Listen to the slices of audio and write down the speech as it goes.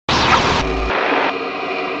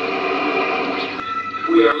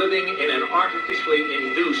are living in an artificially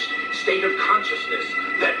induced state of consciousness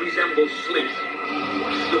that resembles sleep.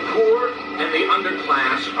 The poor and the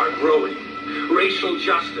underclass are growing. Racial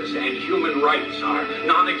justice and human rights are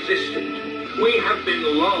non-existent. We have been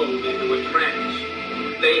lulled into a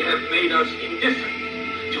trance. They have made us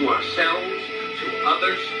indifferent to ourselves, to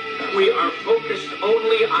others. We are focused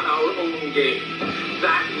only on our own gain.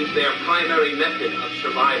 That is their primary method of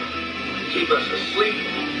survival. Keep us asleep,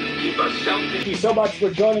 keep us selfish. Thank you so much for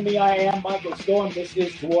joining me. I am Michael Storm. This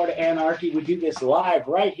is Toward Anarchy. We do this live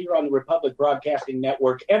right here on the Republic Broadcasting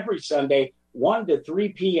Network every Sunday, 1 to 3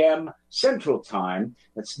 p.m. Central Time.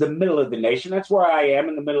 That's the middle of the nation. That's where I am,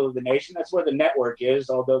 in the middle of the nation. That's where the network is,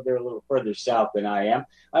 although they're a little further south than I am.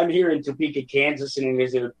 I'm here in Topeka, Kansas, and it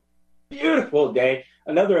is a beautiful day,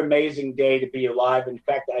 another amazing day to be alive. In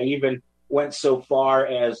fact, I even went so far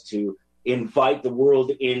as to invite the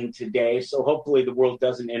world in today. So hopefully the world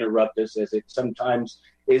doesn't interrupt us, as it sometimes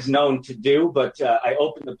is known to do. But I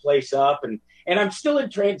opened the place up, and I'm still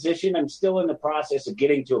in transition. I'm still in the process of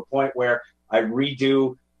getting to a point where I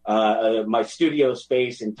redo my studio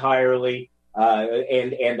space entirely.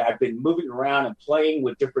 And I've been moving around and playing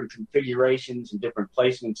with different configurations and different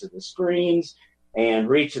placements of the screens and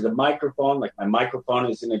reach of the microphone. Like, my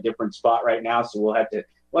microphone is in a different spot right now, so we'll have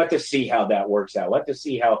to see how that works out. We'll have to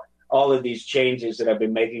see how all of these changes that I've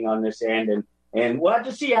been making on this end, and we'll have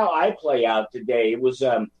to see how I play out today. It was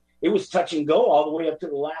touch and go all the way up to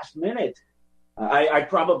the last minute. I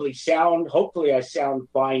probably hopefully I sound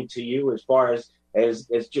fine to you as far as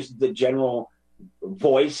just the general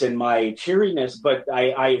voice and my cheeriness, but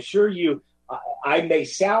I assure you, I may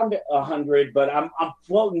sound 100, but I'm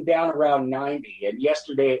floating down around 90. And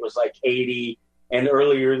yesterday it was like 80, and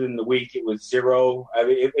earlier in the week it was 0. I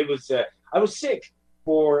mean, I was sick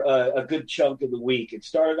for a good chunk of the week. It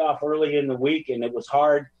started off early in the week, and it was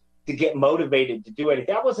hard to get motivated to do it.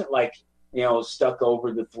 That wasn't like, stuck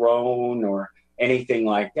over the throne or anything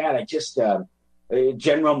like that. I just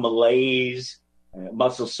general malaise,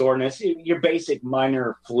 muscle soreness, your basic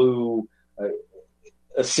minor flu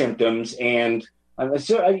symptoms. And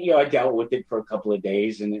so I dealt with it for a couple of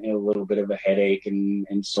days, and a little bit of a headache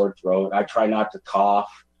and sore throat. I try not to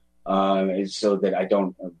cough so that I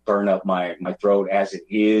don't burn up my throat as it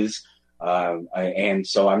is. And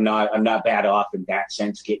so I'm not bad off in that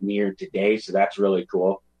sense getting here today. So that's really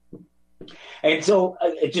cool. And so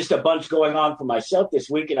just a bunch going on for myself this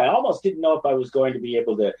week. And I almost didn't know if I was going to be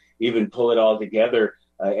able to even pull it all together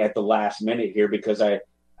at the last minute here, because I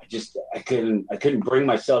couldn't bring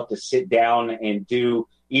myself to sit down and do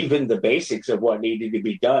even the basics of what needed to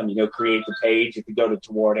be done. Create the page. If you go to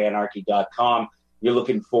towardanarchy.com, you're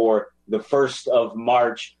looking for the 1st of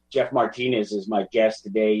March. Jeff Martinez is my guest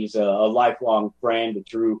today. He's a lifelong friend, a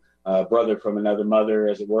true brother from another mother,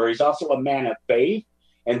 as it were. He's also a man of faith.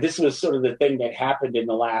 And this was sort of the thing that happened in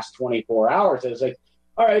the last 24 hours. I was like,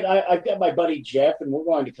 all right, I've got my buddy Jeff, and we're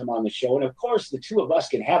going to come on the show. And, of course, the two of us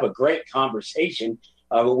can have a great conversation.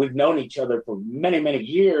 We've known each other for many, many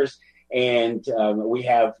years. And we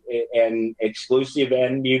have an exclusive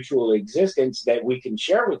and mutual existence that we can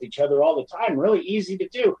share with each other all the time. Really easy to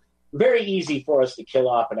do. Very easy for us to kill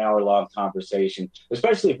off an hour-long conversation,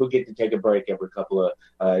 especially if we get to take a break every couple of,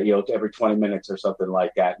 every 20 minutes or something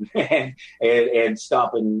like that, and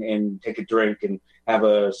stop and take a drink and have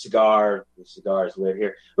a cigar. The cigar is lit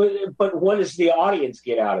here. But what does the audience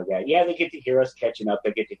get out of that? Yeah, they get to hear us catching up.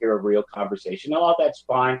 They get to hear a real conversation. All that's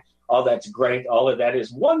fine. All that's great. All of that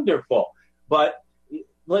is wonderful. But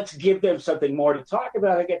let's give them something more to talk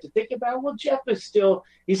about. I get to think about, well, Jeff is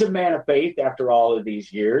he's a man of faith after all of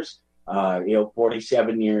these years,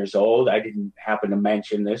 47 years old. I didn't happen to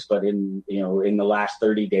mention this, but in the last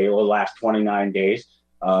 30 days or last 29 days,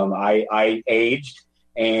 I aged,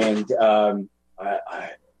 and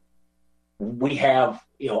we have,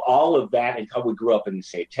 all of that. And we grew up in the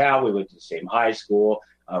same town. We went to the same high school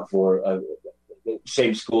for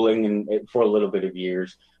same schooling and for a little bit of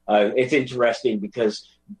years. It's interesting because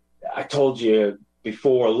I told you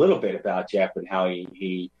before a little bit about Jeff and how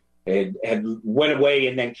he had went away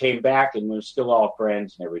and then came back, and we're still all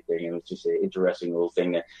friends and everything. And it was just an interesting little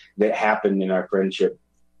thing that happened in our friendship,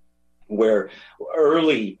 where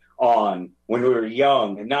early on, when we were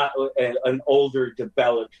young, and not an older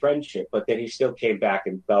developed friendship, but then he still came back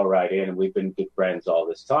and fell right in, and we've been good friends all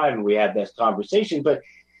this time. And we had this conversation, but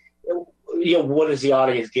what does the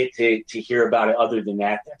audience get to hear about it other than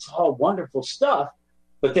that? That's all wonderful stuff.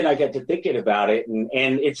 But then I got to thinking about it, and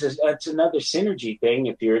it's another synergy thing.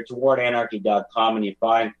 If you're at towardanarchy.com and you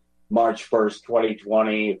find March 1st,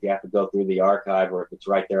 2020. If you have to go through the archive or if it's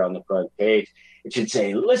right there on the front page, it should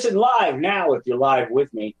say, listen live now if you're live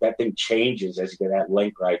with me. That thing changes as you get that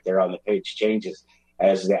link right there on the page, changes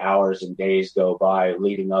as the hours and days go by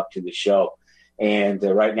leading up to the show. And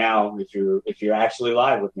right now, if you're actually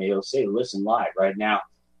live with me, it'll say listen live right now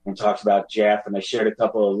and talks about Jeff. And I shared a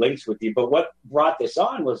couple of links with you. But what brought this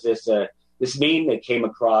on was this meme that came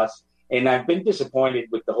across. And I've been disappointed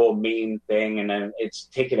with the whole meme thing, and it's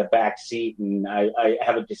taken a back seat, and I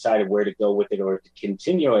haven't decided where to go with it or to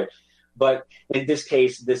continue it. But in this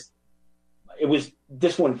case, this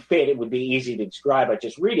one fit. It would be easy to describe. I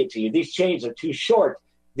just read it to you. These chains are too short.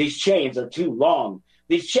 These chains are too long.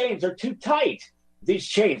 These chains are too tight. These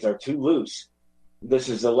chains are too loose. This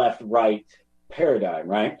is the left-right paradigm,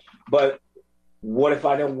 right? But what if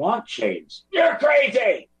I don't want chains? You're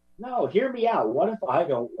crazy. No, hear me out. What if I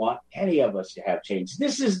don't want any of us to have chains?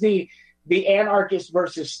 This is the anarchist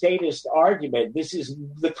versus statist argument. This is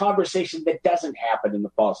the conversation that doesn't happen in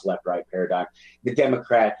the false left-right paradigm, the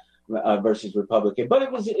Democrat versus Republican. But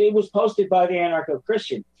it was posted by the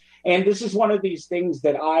Anarcho-Christian. And this is one of these things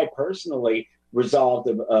that I personally resolved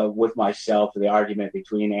with myself, the argument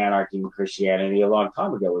between anarchy and Christianity a long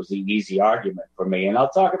time ago. It was the easy argument for me. And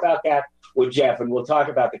I'll talk about that with Jeff, and we'll talk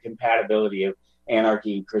about the compatibility of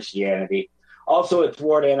anarchy and Christianity. Also at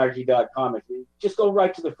thwartanarchy.com, if you just go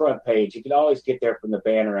right to the front page, you can always get there from the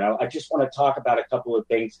banner. And I just want to talk about a couple of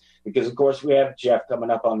things because, of course, we have Jeff coming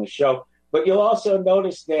up on the show. But you'll also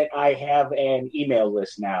notice that I have an email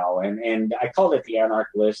list now, and I called it the Anarch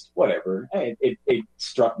list, whatever. It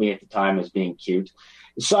struck me at the time as being cute.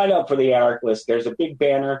 Sign up for the Anarch list. There's a big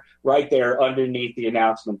banner right there underneath the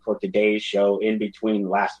announcement for today's show, in between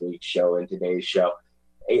last week's show and today's show.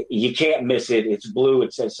 You can't miss it. It's blue.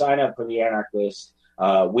 It says sign up for the Anarch list,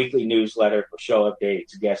 weekly newsletter for show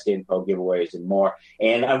updates, guest info, giveaways, and more.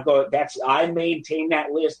 And I maintain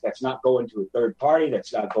that list. That's not going to a third party.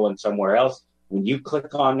 That's not going somewhere else. When you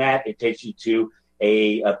click on that, it takes you to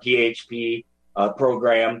a PHP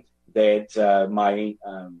program that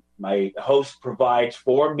my host provides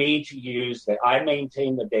for me to use, that I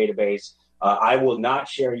maintain the database. I will not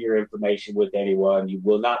share your information with anyone. You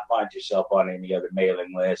will not find yourself on any other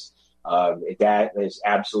mailing list. That is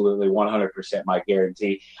absolutely 100% my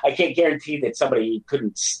guarantee. I can't guarantee that somebody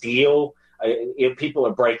couldn't steal. If people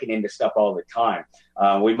are breaking into stuff all the time,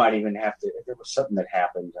 we might even have to. If there was something that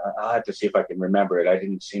happened, I'll have to see if I can remember it. I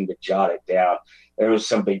didn't seem to jot it down. There was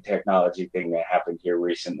some big technology thing that happened here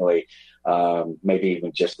recently, maybe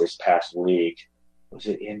even just this past week. Was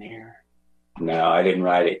it in here? No, I didn't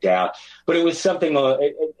write it down. But it was something.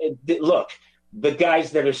 Look, the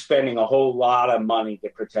guys that are spending a whole lot of money to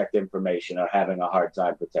protect information are having a hard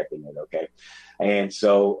time protecting it, okay? And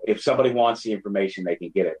so if somebody wants the information, they can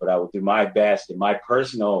get it. But I will do my best, and my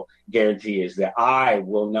personal guarantee is that I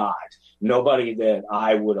will not. Nobody that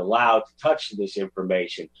I would allow to touch this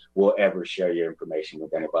information will ever share your information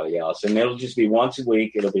with anybody else. And it'll just be once a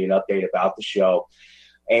week. It'll be an update about the show.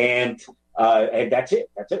 And that's it.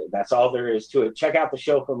 That's all there is to it. Check out the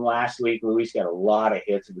show from last week. Luis got a lot of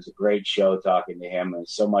hits. It was a great show talking to him, and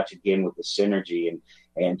so much again with the synergy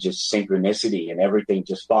and just synchronicity and everything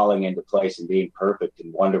just falling into place and being perfect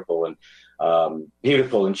and wonderful and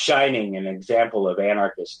beautiful and shining, an example of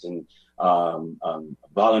anarchist and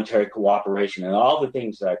voluntary cooperation and all the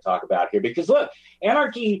things that I talk about here. Because look,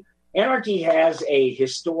 anarchy has a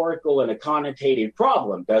historical and a connotative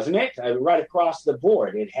problem, doesn't it? Right across the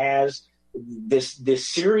board, it has this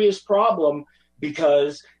serious problem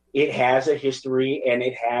because it has a history and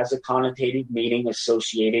it has a connotative meaning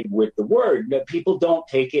associated with the word. People don't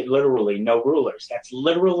take it literally. No rulers. That's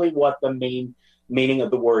literally what the main meaning of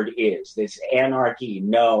the word is. This anarchy,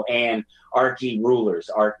 no, and archy rulers,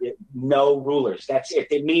 no rulers. That's it.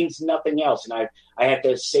 It means nothing else. And I have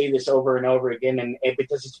to say this over and over again, and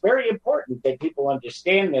because it's very important that people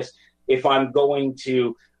understand this. If I'm going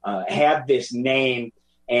to have this name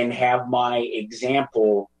and have my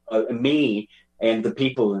example, me and the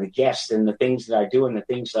people and the guests and the things that I do and the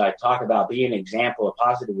things that I talk about be an example, a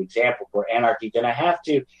positive example for anarchy, then I have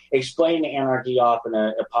to explain anarchy off in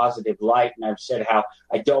a positive light. And I've said how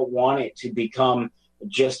I don't want it to become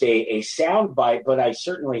just a soundbite, but I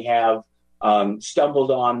certainly have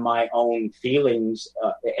stumbled on my own feelings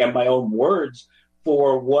and my own words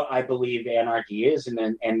for what I believe anarchy is.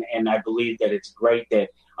 And I believe that it's great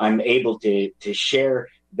that I'm able to share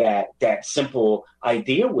that simple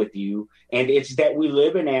idea with you. And it's that we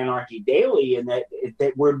live in anarchy daily, and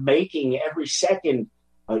that we're making every second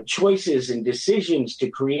choices and decisions to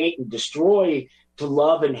create and destroy, to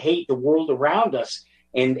love and hate the world around us.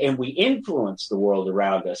 and we influence the world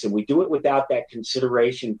around us, and we do it without that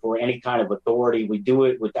consideration for any kind of authority. We do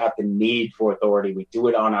it without the need for authority. We do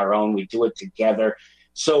it on our own. We do it together.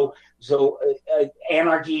 So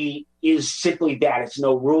anarchy is simply that. It's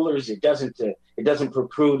no rulers. It doesn't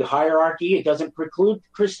preclude hierarchy. It doesn't preclude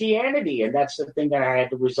Christianity. And that's the thing that I had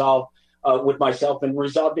to resolve with myself, and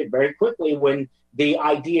resolved it very quickly when the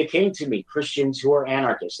idea came to me. Christians who are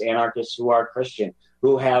anarchists who are Christian,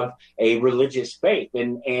 who have a religious faith.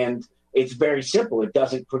 And it's very simple. It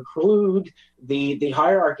doesn't preclude the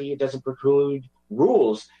hierarchy. It doesn't preclude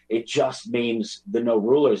rules. It just means the no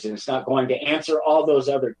rulers. And it's not going to answer all those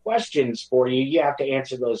other questions for you. You have to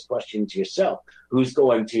answer those questions yourself. Who's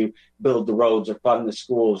going to build the roads or fund the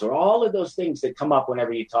schools, or all of those things that come up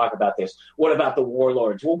whenever you talk about this? What about the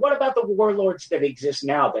warlords? Well, what about the warlords that exist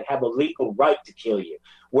now that have a legal right to kill you,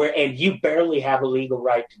 and you barely have a legal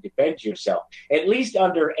right to defend yourself? At least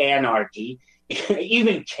under anarchy,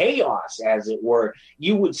 even chaos, as it were,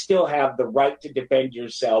 you would still have the right to defend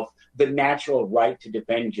yourself, the natural right to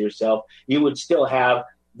defend yourself. You would still have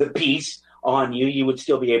the peace on you. You would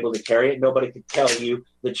still be able to carry it. Nobody could tell you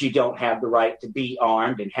that you don't have the right to be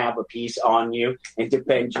armed and have a piece on you and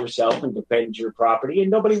defend yourself and defend your property. And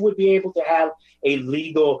nobody would be able to have a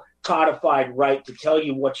legal codified right to tell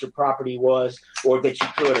you what your property was, or that you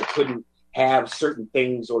could or couldn't have certain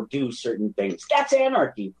things or do certain things. That's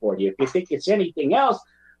anarchy for you. If you think it's anything else,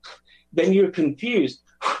 then you're confused.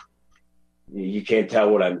 You can't tell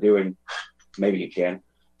what I'm doing. Maybe you can.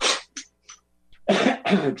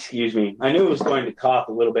 Excuse me. I knew it was going to cough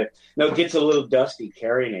a little bit. No, it gets a little dusty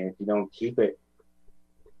carrying it if you don't keep it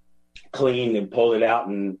clean and pull it out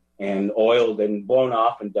and oiled and blown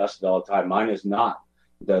off and dusted all the time. Mine is not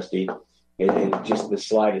dusty. It just the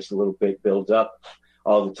slightest little bit builds up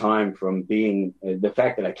all the time from being the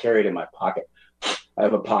fact that I carry it in my pocket. I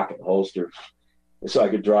have a pocket holster, so I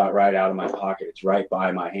could draw it right out of my pocket. It's right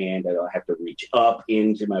by my hand. I don't have to reach up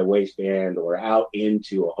into my waistband or out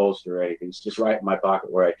into a holster or anything. It's just right in my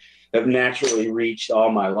pocket where I have naturally reached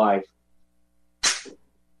all my life.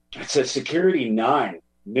 It's a Security 9,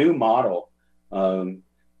 new model from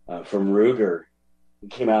Ruger. It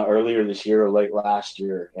came out earlier this year or late last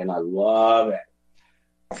year, and I love it.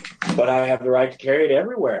 But I have the right to carry it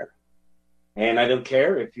everywhere. And I don't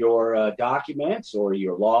care if your documents or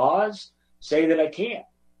your laws say that I can't.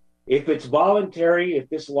 If it's voluntary, if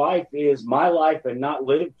this life is my life and not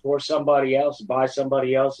lived for somebody else by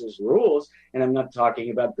somebody else's rules, and I'm not talking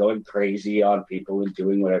about going crazy on people and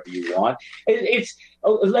doing whatever you want.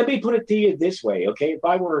 Let me put it to you this way, okay? If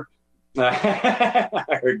I were,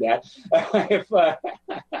 I heard that.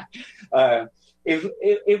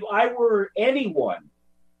 If I were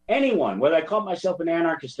anyone, whether I call myself an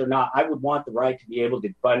anarchist or not, I would want the right to be able to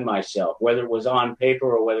defend myself, whether it was on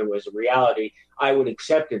paper or whether it was a reality. I would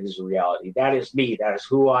accept it as a reality. That is me. That is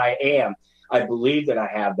who I am. I believe that I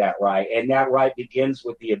have that right. And that right begins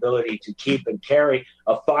with the ability to keep and carry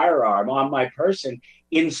a firearm on my person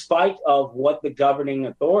in spite of what the governing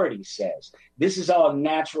authority says. This is all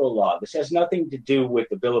natural law. This has nothing to do with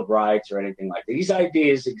the Bill of Rights or anything like that. These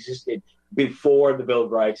ideas existed before the Bill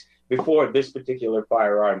of Rights, before this particular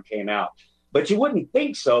firearm came out. But you wouldn't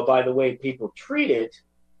think so by the way people treat it.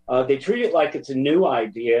 They treat it like it's a new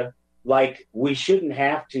idea, like we shouldn't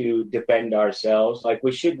have to defend ourselves, like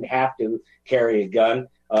we shouldn't have to carry a gun.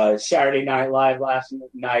 Saturday Night Live last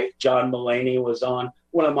night, John Mulaney was on,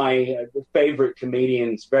 one of my favorite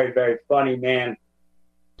comedians, very, very funny man.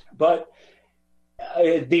 But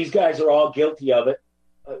these guys are all guilty of it.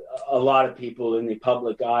 A lot of people in the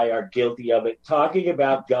public eye are guilty of it, talking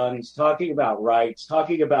about guns, talking about rights,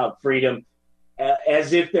 talking about freedom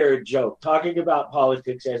as if they're a joke, talking about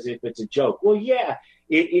politics as if it's a joke. Well, yeah,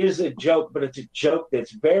 it is a joke, but it's a joke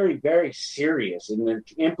that's very, very serious, and the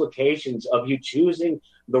implications of you choosing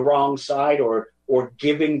the wrong side or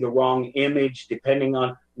giving the wrong image, depending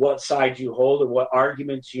on what side you hold or what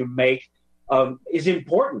arguments you make, is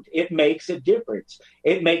important. It makes a difference.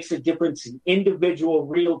 It makes a difference in individual,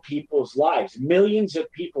 real people's lives. Millions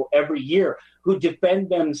of people every year who defend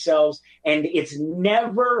themselves, and it's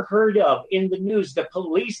never heard of in the news. The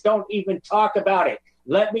police don't even talk about it.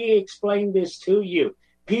 Let me explain this to you.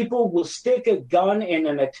 People will stick a gun in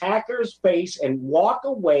an attacker's face and walk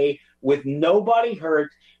away with nobody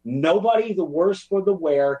hurt, nobody the worse for the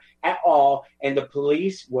wear at all, and the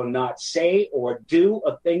police will not say or do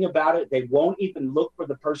a thing about it. They won't even look for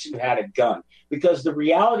the person who had a gun, because the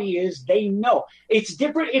reality is they know. It's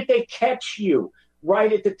different if they catch you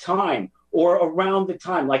right at the time or around the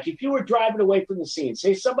time. Like if you were driving away from the scene,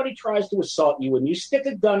 say somebody tries to assault you and you stick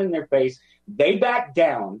a gun in their face, they back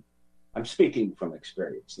down. I'm speaking from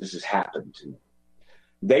experience. This has happened to me.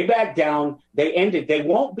 They back down. They ended. They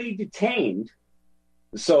won't be detained,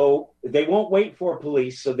 so they won't wait for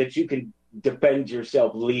police so that you can defend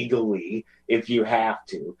yourself legally if you have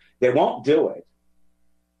to. They won't do it.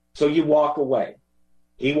 So you walk away.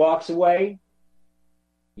 He walks away.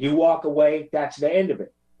 You walk away. That's the end of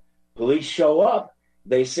it. Police show up.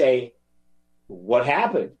 They say, what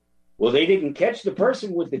happened? Well, they didn't catch the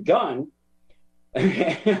person with the gun.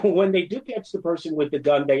 When they do catch the person with the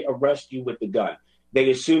gun, they arrest you with the gun. They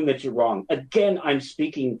assume that you're wrong. Again, I'm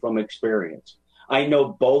speaking from experience. I know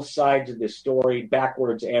both sides of the story,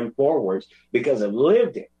 backwards and forwards, because I've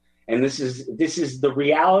lived it. And this is the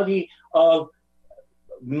reality of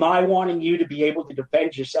my wanting you to be able to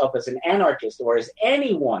defend yourself as an anarchist or as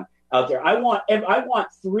anyone out there. I want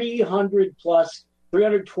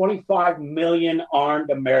 325 million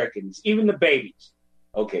armed Americans, even the babies.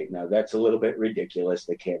 Okay, now that's a little bit ridiculous.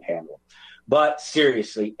 They can't handle it. But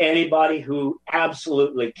seriously, anybody who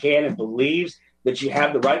absolutely can and believes that you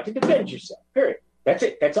have the right to defend yourself, period. That's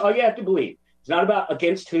it. That's all you have to believe. It's not about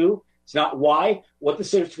against who. It's not why, what the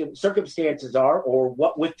circumstances are, or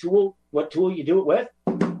what tool you do it with.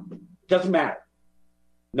 Doesn't matter.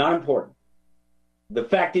 Not important. The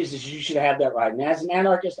fact is you should have that right. And as an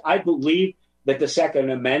anarchist, I believe that the Second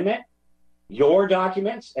Amendment, your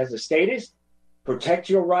documents as a statist, protect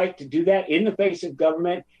your right to do that in the face of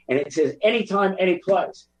government. And it says anytime, any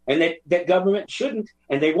place. And that government shouldn't,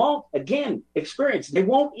 and they won't, again, experience. They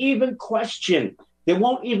won't even question. They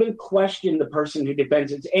won't even question the person who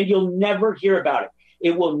defends it. And you'll never hear about it.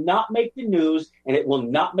 It will not make the news, and it will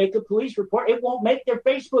not make a police report. It won't make their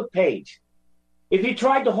Facebook page. If you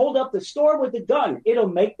tried to hold up the store with a gun, it'll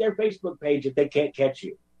make their Facebook page if they can't catch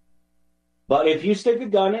you. But if you stick a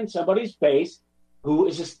gun in somebody's face who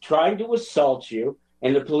is just trying to assault you,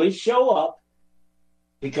 and the police show up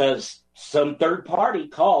because some third party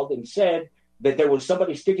called and said that there was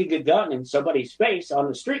somebody sticking a gun in somebody's face on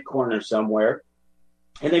the street corner somewhere,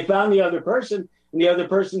 and they found the other person, and the other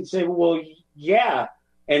person said, well, yeah,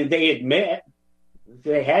 and they admit,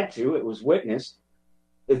 they had to, it was witnessed,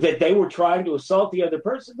 that they were trying to assault the other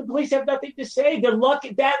person, the police have nothing to say. They're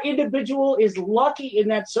lucky. That individual is lucky in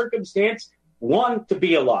that circumstance, one, to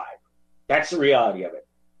be alive. That's the reality of it.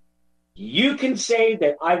 You can say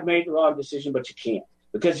that I've made the wrong decision, but you can't.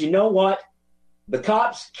 Because you know what? The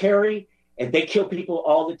cops carry and they kill people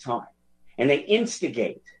all the time. And they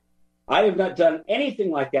instigate. I have not done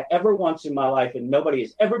anything like that ever once in my life, and nobody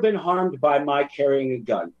has ever been harmed by my carrying a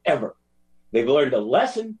gun, ever. They've learned a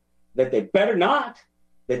lesson that they better not,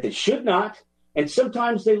 that they should not, and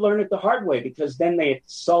sometimes they learn it the hard way because then they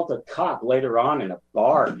assault a cop later on in a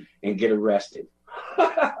bar and get arrested.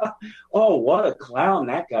 Oh, what a clown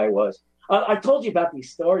that guy was. I told you about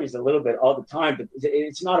these stories a little bit all the time, but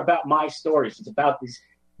it's not about my stories. It's about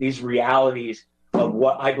these realities of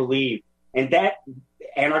what I believe. And that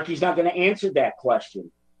anarchy is not going to answer that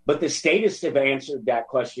question. But the statists have answered that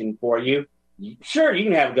question for you. Sure, you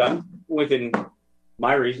can have a gun within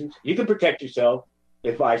my reasons. You can protect yourself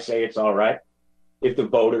if I say it's all right, if the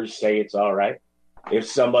voters say it's all right, if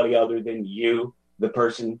somebody other than you, the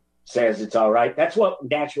person, says it's all right. That's what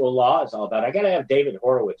natural law is all about. I got to have David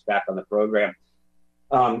Horowitz back on the program.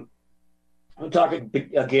 I'm talking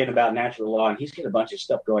again about natural law, and he's got a bunch of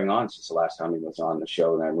stuff going on since the last time he was on the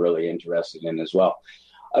show, and I'm really interested in as well.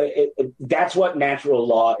 That's what natural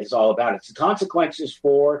law is all about. It's the consequences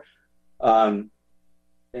for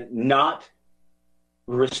not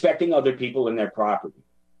respecting other people and their property.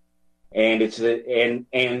 And it's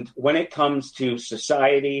and when it comes to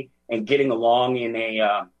society and getting along in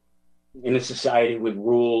a society with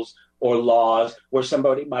rules or laws where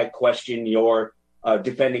somebody might question your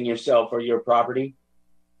defending yourself or your property,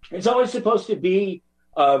 it's always supposed to be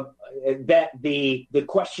that the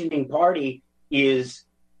questioning party is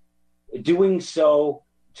doing so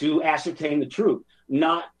to ascertain the truth,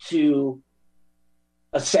 not to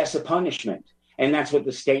assess a punishment. And that's what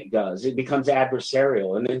the state does. It becomes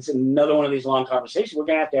adversarial. And it's another one of these long conversations. We're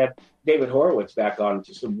going to have David Horowitz back on.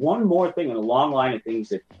 Just one more thing in a long line of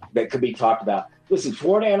things that could be talked about. Listen,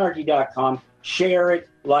 towardanarchy.com. Share it,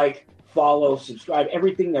 like, follow, subscribe,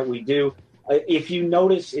 everything that we do. If you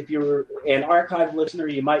notice, if you're an archive listener,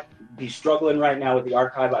 you might be struggling right now with the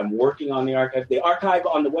archive. I'm working on the archive. The archive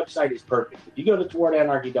on the website is perfect. If you go to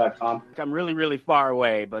towardanarchy.com. I'm really, really far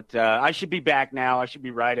away, but I should be back now. I should be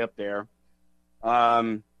right up there.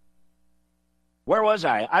 Where was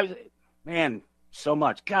I? Man, so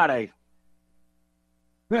much. God,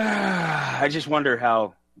 I just wonder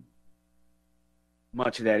how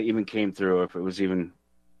much of that even came through, if it was even,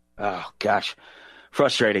 oh gosh,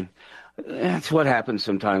 frustrating. That's what happens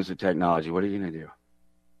sometimes with technology. What are you going to do?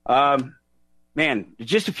 man,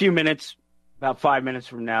 just a few minutes, about 5 minutes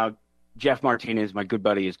from now, Jeff Martinez, my good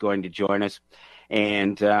buddy, is going to join us.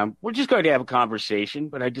 And we're just going to have a conversation,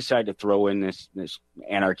 but I decided to throw in this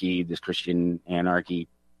anarchy, this Christian anarchy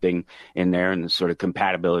thing in there, and the sort of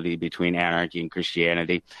compatibility between anarchy and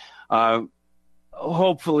Christianity.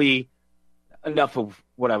 Hopefully enough of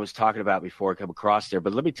what I was talking about before come across there,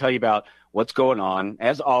 but let me tell you about what's going on.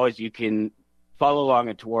 As always, you can follow along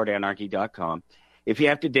at towardanarchy.com. If you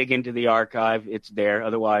have to dig into the archive, it's there.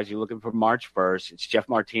 Otherwise, you're looking for March 1st. It's Jeff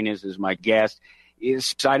Martinez is my guest.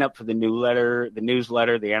 Sign up for the newsletter,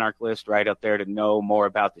 the Anarchist, right up there to know more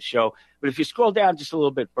about the show. But if you scroll down just a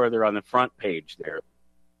little bit further on the front page there,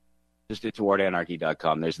 just at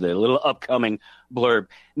towardanarchy.com, there's the little upcoming blurb.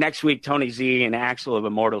 Next week, Tony Z and Axel of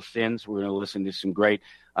Immortal Sins. We're going to listen to some great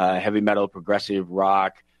heavy metal, progressive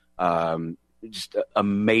rock, just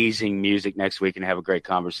amazing music next week, and have a great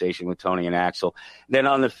conversation with Tony and Axel. Then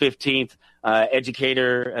on the 15th,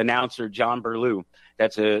 educator, announcer John Berlew.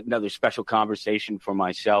 That's another special conversation for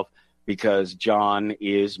myself because John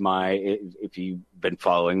is if you've been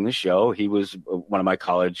following the show, he was one of my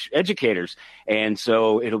college educators. And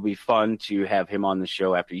so it'll be fun to have him on the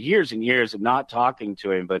show after years and years of not talking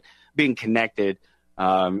to him, but being connected.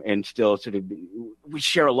 And still we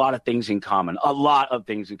share a lot of things in common.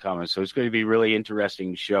 So it's going to be a really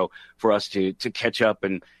interesting show for us to catch up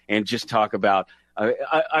and just talk about.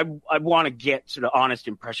 I want to get sort of honest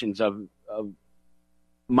impressions of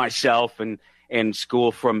myself and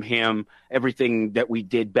school from him, everything that we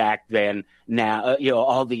did back then. Now,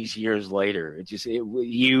 all these years later,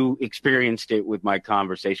 you experienced it with my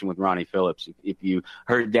conversation with Ronnie Phillips. If you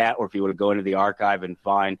heard that, or if you want to go into the archive and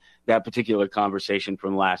find that particular conversation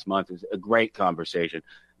from last month, it was a great conversation.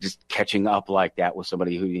 Just catching up like that with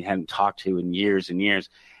somebody who you hadn't talked to in years and years,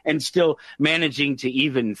 and still managing to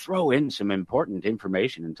even throw in some important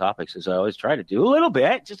information and topics, as I always try to do,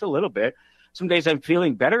 just a little bit. Some days I'm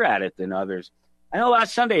feeling better at it than others. I know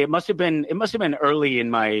last Sunday it must have been early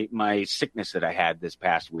in my sickness that I had this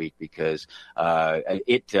past week, because I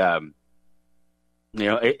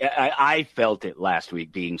felt it last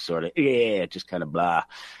week being sort of just kind of blah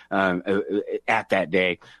at that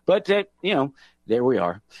day. But there we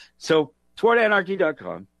are. So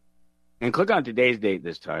towardanarchy.com, and click on today's date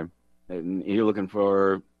this time, and you're looking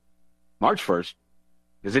for March 1st.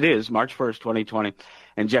 Because it is March 1st, 2020,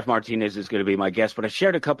 and Jeff Martinez is going to be my guest. But I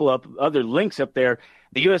shared a couple of other links up there.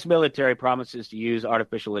 The U.S. military promises to use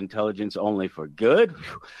artificial intelligence only for good.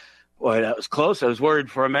 Boy, that was close. I was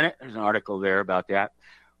worried for a minute. There's an article there about that.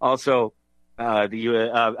 Also,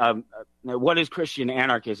 what is Christian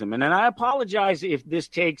anarchism? And then I apologize if this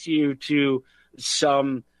takes you to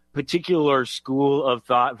some particular school of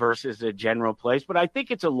thought versus a general place, but I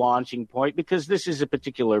think it's a launching point, because this is a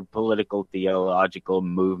particular political theological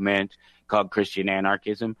movement called Christian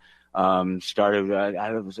anarchism. Started,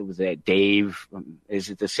 I don't know, was that Dave? Is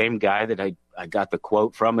it the same guy that I got the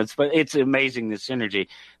quote from? It's amazing, the synergy.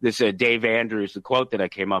 This Dave Andrews, the quote that I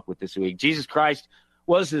came up with this week: Jesus Christ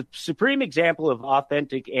was the supreme example of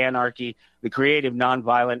authentic anarchy, the creative,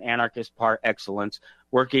 nonviolent anarchist par excellence,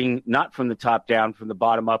 working not from the top down, from the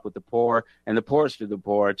bottom up with the poor and the poorest of the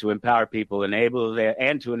poor, to empower people,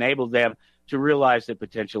 enable them to realize their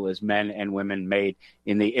potential as men and women made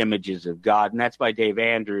in the images of God. And that's by Dave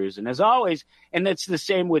Andrews. And as always, and it's the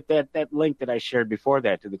same with that link that I shared before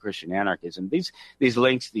that to the Christian anarchism. These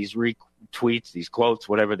links, these retweets, these quotes,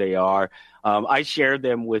 whatever they are, I share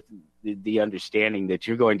them with the understanding that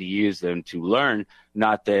you're going to use them to learn,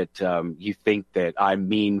 not that you think that I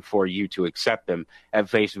mean for you to accept them at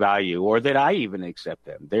face value, or that I even accept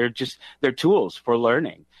them. They're tools for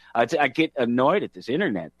learning. I get annoyed at this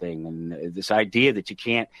internet thing and this idea that you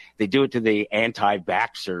can't. They do it to the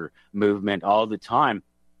anti-vaxxer movement all the time.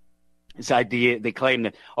 This idea, they claim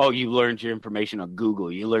that, you learned your information on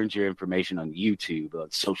Google, you learned your information on YouTube, on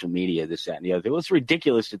social media, this, that, and the other. Well, it's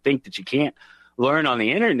ridiculous to think that you can't learn on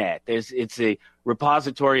the internet. It's a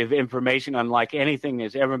repository of information unlike anything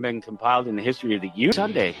that's ever been compiled in the history of the universe.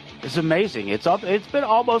 Sunday is amazing. It's been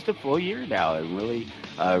almost a full year now. I'm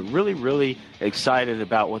really excited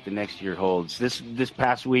about what the next year holds. This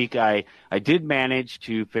past week, I did manage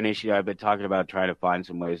to finish. I've been talking about trying to find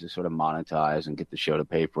some ways to sort of monetize and get the show to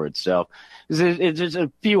pay for itself. There's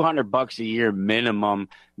a few $100 a year minimum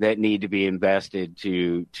that need to be invested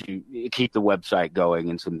to keep the website going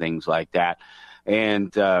and some things like that.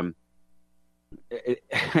 And oh,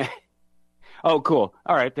 cool.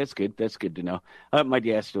 All right, that's good. That's good to know. My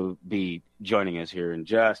guest will be joining us here in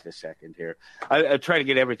just a second. Here, I try to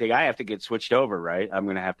get everything. I have to get switched over, right? I'm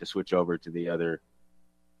going to have to switch over to the other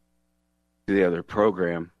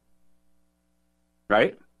program,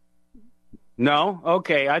 right? No?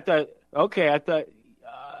 Okay. I thought. Okay. I thought.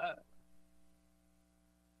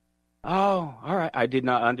 Oh, all right. I did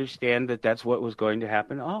not understand that that's what was going to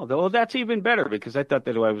happen. Oh, well, that's even better because I thought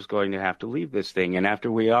that I was going to have to leave this thing. And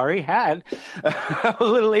after we already had a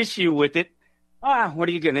little issue with it, what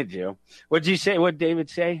are you going to do? What did you say? What did David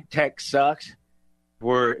say? Tech sucks.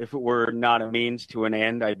 If it were not a means to an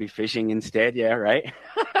end, I'd be fishing instead. Yeah, right.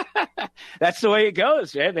 That's the way it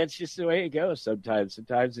goes, man. That's just the way it goes. Sometimes it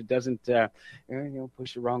doesn't,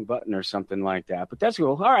 push the wrong button or something like that. But that's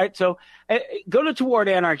cool. All right. So go to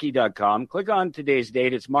towardanarchy.com. Click on today's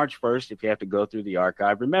date. It's March 1st. If you have to go through the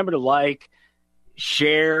archive, remember to like,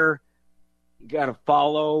 share. You got to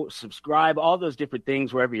follow, subscribe, all those different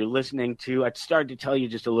things wherever you're listening to. I started to tell you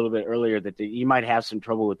just a little bit earlier that you might have some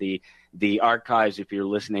trouble with the archives if you're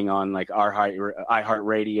listening on like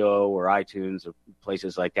iHeartRadio or iTunes or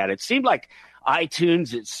places like that. It seemed like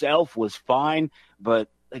iTunes itself was fine,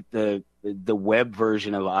 but like the web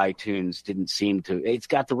version of iTunes didn't seem to. It's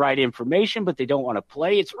got the right information, but they don't want to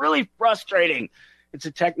play. It's really frustrating. It's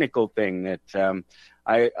a technical thing that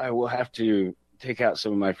I will have to take out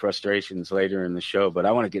some of my frustrations later in the show, but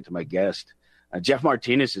I want to get to my guest. Jeff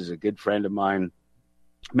Martinez is a good friend of mine.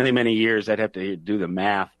 Many, many years. I'd have to do the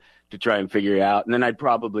math to try and figure it out. And then I'd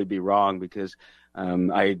probably be wrong because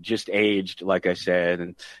I just aged, like I said.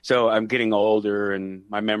 And so I'm getting older and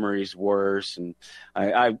my memory's worse. And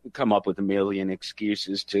I come up with a million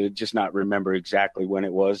excuses to just not remember exactly when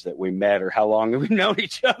it was that we met or how long we've known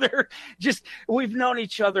each other. We've known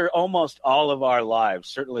each other almost all of our lives,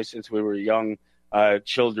 certainly since we were young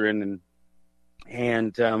children.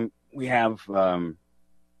 And we have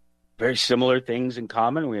very similar things in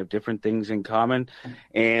common. We have different things in common,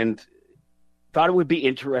 and thought it would be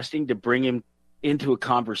interesting to bring him into a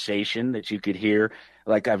conversation that you could hear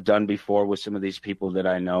like I've done before with some of these people that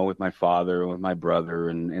I know, with my father, with my brother,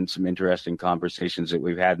 and some interesting conversations that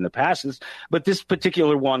we've had in the past. But this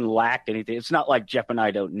particular one lacked anything. It's not like Jeff and I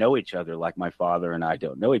don't know each other like my father and I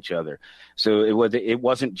don't know each other. So it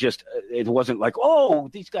wasn't like, oh,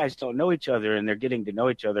 these guys don't know each other and they're getting to know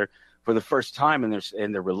each other for the first time and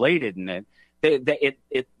they're related, and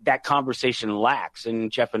that conversation lacks.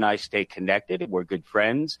 And Jeff and I stay connected, and we're good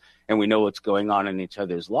friends, and we know what's going on in each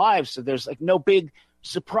other's lives. So there's like no big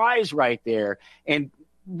surprise right there. And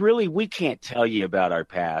really, we can't tell you about our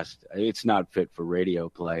past. It's not fit for radio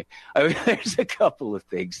play. I mean, there's a couple of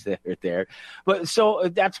things that are there. But so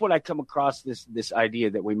that's what I come across, this idea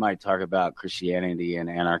that we might talk about Christianity and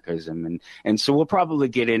anarchism. And so we'll probably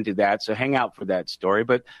get into that. So hang out for that story.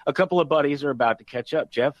 But a couple of buddies are about to catch up.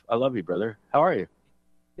 Jeff, I love you, brother. How are you?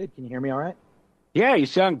 Good. Can you hear me all right? Yeah, you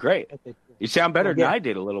sound great. Okay. You sound better than I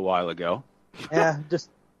did a little while ago. Yeah, just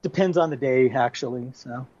depends on the day, actually.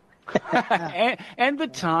 So. and the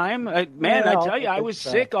time, man, I tell you, I was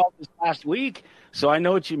sick all this last week, so I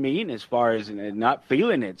know what you mean as far as not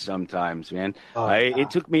feeling it sometimes, man. It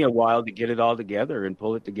took me a while to get it all together and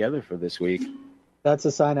pull it together for this week. That's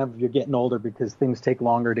a sign of you're getting older because things take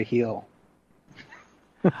longer to heal.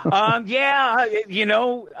 Yeah,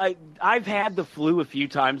 I've had the flu a few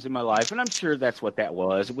times in my life, and I'm sure that's what that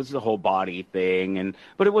was. It was the whole body thing,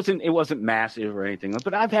 but it wasn't massive or anything.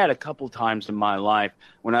 But I've had a couple times in my life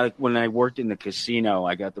when I worked in the casino,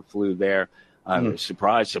 I got the flu there.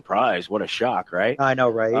 Surprise, surprise! What a shock, right? I know,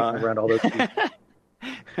 right? Around all those people.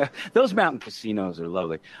 Those mountain casinos are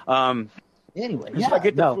lovely. Anyway, so I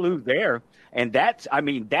get the flu there, and that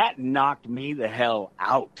knocked me the hell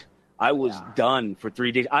out. I was done for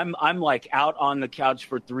 3 days. I'm like out on the couch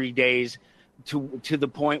for 3 days to the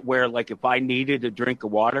point where, like, if I needed a drink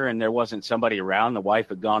of water and there wasn't somebody around, the wife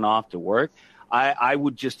had gone off to work, I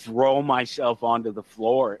would just throw myself onto the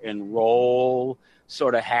floor and roll,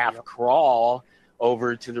 sort of half crawl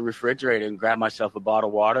over to the refrigerator and grab myself a bottle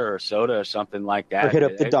of water or soda or something like that. Or hit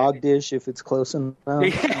up the dog dish if it's close enough.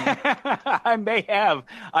 I may have.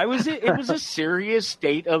 It was a serious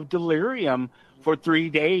state of delirium for 3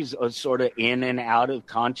 days, sort of in and out of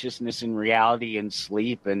consciousness and reality and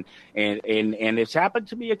sleep, and it's happened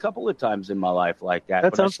to me a couple of times in my life like that.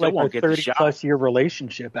 That sounds like our 30-plus year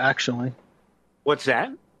relationship, actually. What's that?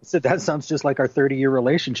 I said that sounds just like our 30-year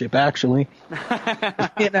relationship, actually.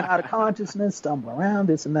 In and out of consciousness, stumbling around,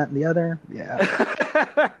 this and that and the other.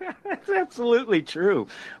 Yeah. That's absolutely true.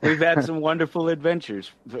 We've had some wonderful adventures,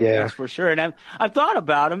 that's for sure. And I've thought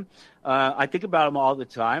about them. I think about them all the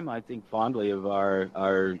time. I think fondly of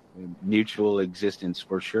our mutual existence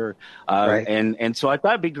for sure. Right. And so I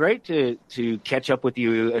thought it'd be great to catch up with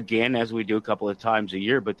you again, as we do a couple of times a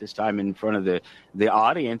year, but this time in front of the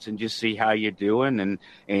audience, and just see how you're doing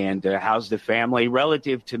and how's the family.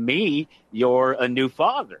 Relative to me, you're a new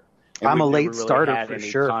father. And I'm a we've never late really starter had for any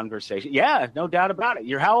sure. Conversation. Yeah, no doubt about it.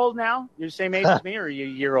 You're how old now? You're the same age as me, or are you a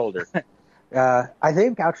year older? I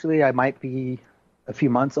think actually I might be a few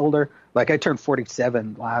months older. Like I turned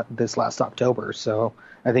 47 this last October, so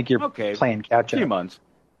I think you're Okay, playing catch a few up. months.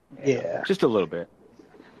 Yeah. Just a little bit.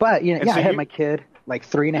 But you know, And yeah, so I had you, my kid like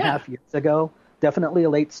 3.5 years ago. Definitely a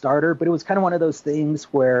late starter, but it was kind of one of those things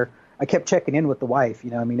where I kept checking in with the wife. You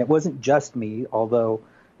know, I mean, it wasn't just me, although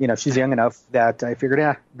you know she's young enough that I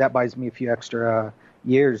figured, that buys me a few extra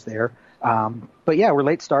years there. But yeah, we're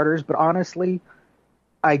late starters. But honestly,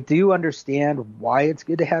 I do understand why it's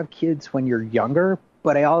good to have kids when you're younger.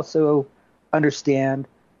 But I also understand,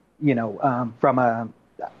 you know, from a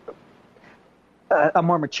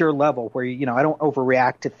more mature level where, you know, I don't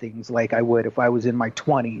overreact to things like I would if I was in my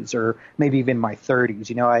 20s or maybe even my 30s.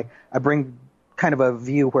 You know, I bring kind of a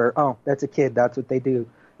view where, oh, that's a kid. That's what they do.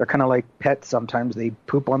 They're kind of like pets sometimes. They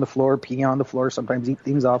poop on the floor, pee on the floor, sometimes eat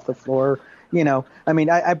things off the floor. You know, I mean,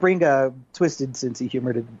 I bring a twisted sense of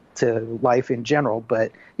humor to life in general.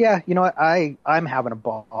 But yeah, you know what? I'm having a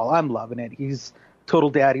ball. I'm loving it. He's total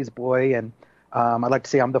daddy's boy. And I like to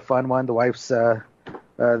say I'm the fun one. The wife's the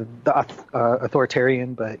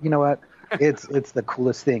authoritarian, but you know what? It's the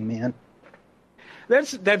coolest thing, man.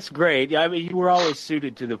 that's great. Yeah, I mean, you were always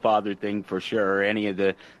suited to the father thing for sure. Any of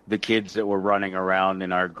the kids that were running around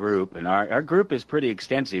in our group, and our group is pretty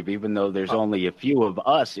extensive, even though there's only a few of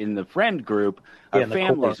us in the friend group. Our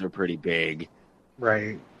families are pretty big.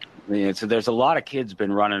 Right. Yeah, so there's a lot of kids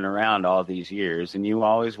been running around all these years, and you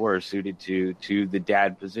always were suited to the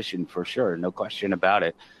dad position for sure, no question about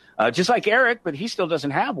it. Just like Eric, but he still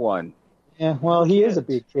doesn't have one. Yeah, well, he is a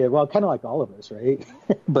big kid. Well, kind of like all of us, right?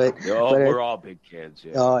 but we're all big kids.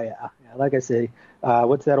 Yeah. Oh yeah. Like I say,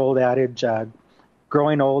 what's that old adage?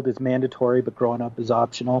 Growing old is mandatory, but growing up is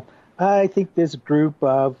optional. I think this group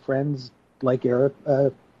of friends like Eric,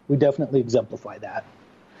 we definitely exemplify that.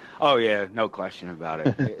 Oh yeah, no question about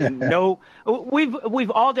it. No,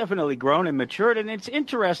 we've all definitely grown and matured, and it's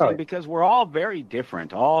interesting because we're all very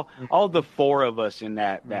different. All the four of us in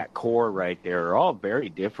that core right there are all very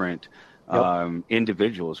different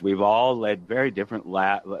individuals. We've all led very different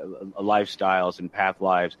lifestyles and path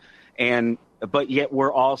lives, but yet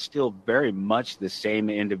we're all still very much the same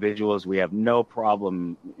individuals. We have no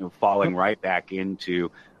problem falling right back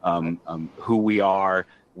into who we are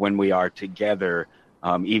when we are together.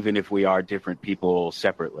 Even if we are different people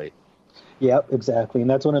separately. Yep, exactly. And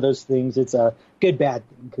that's one of those things. It's a good, bad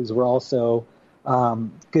thing because we're also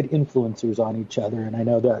good influencers on each other. And I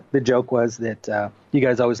know that the joke was that you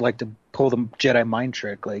guys always like to pull the Jedi mind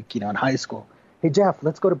trick, like, in high school. Hey, Jeff,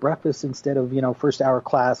 let's go to breakfast instead of, first hour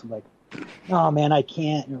class. I'm like, oh, man, I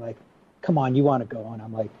can't. And you're like, come on, you want to go? And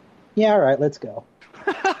I'm like, yeah, all right, let's go.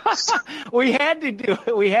 We had to do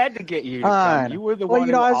it. We had to get you to come. You were the one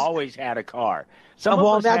who always had a car. Some of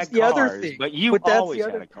us that's had the cars, other thing. But you always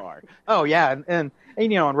had a car. Oh, yeah. And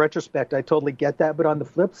in retrospect, I totally get that. But on the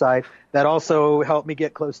flip side, that also helped me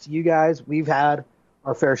get close to you guys. We've had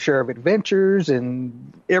our fair share of adventures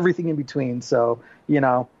and everything in between. So,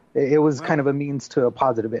 it was kind of a means to a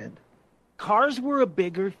positive end. Cars were a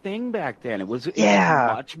bigger thing back then. It was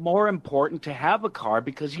much more important to have a car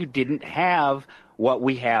because you didn't have what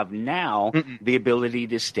we have now, the ability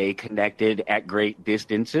to stay connected at great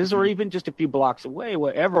distances or even just a few blocks away,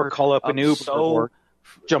 whatever. Or call up an Uber or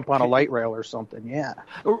jump on a light rail or something, yeah.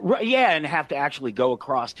 Yeah, and have to actually go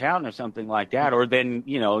across town or something like that. Or then,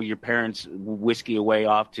 your parents whiskey away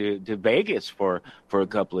off to Vegas for a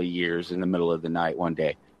couple of years in the middle of the night one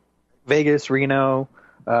day. Vegas, Reno,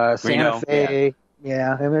 Santa Fe.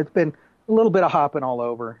 Yeah, I mean, it's been a little bit of hopping all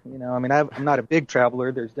over. I'm not a big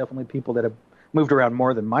traveler. There's definitely people that have moved around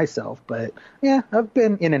more than myself, but yeah, I've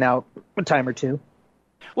been in and out a time or two.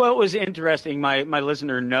 Well, it was interesting. My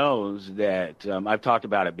listener knows that I've talked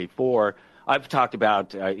about it before. I've talked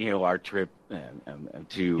about our trip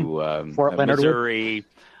to Fort Leonard, Missouri.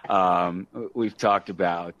 We've talked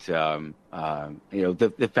about the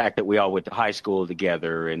fact that we all went to high school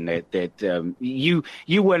together, and that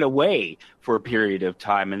you went away for a period of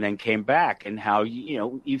time and then came back, and how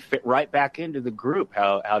you fit right back into the group.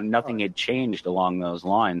 How nothing had changed along those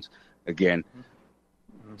lines again.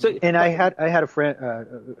 So, and I had a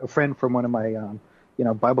friend from one of my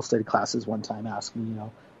Bible study classes one time ask me,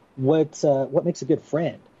 what makes a good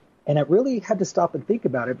friend. And I really had to stop and think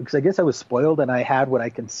about it because I guess I was spoiled and I had what I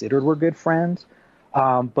considered were good friends.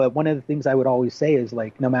 But one of the things I would always say is,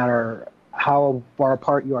 like, no matter how far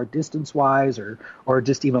apart you are distance-wise or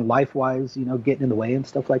just even life-wise, getting in the way and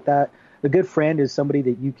stuff like that, a good friend is somebody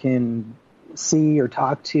that you can see or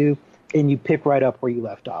talk to and you pick right up where you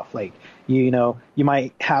left off. Like, you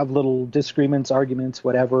might have little disagreements, arguments,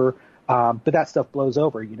 whatever, But that stuff blows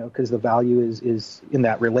over, because the value is in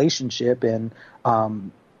that relationship. And,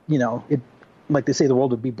 like they say, the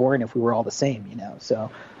world would be boring if we were all the same,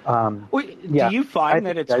 So, do you find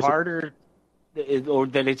that it's harder or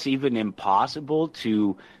that it's even impossible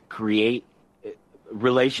to create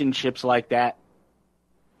relationships like that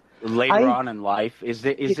later on in life? Is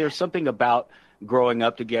there something about growing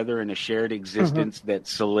up together in a shared existence that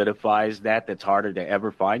solidifies that's harder to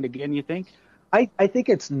ever find again, you think? I think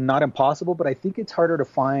it's not impossible, but I think it's harder to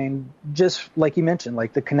find, just like you mentioned,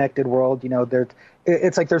 like the connected world.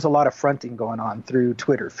 It's like there's a lot of fronting going on through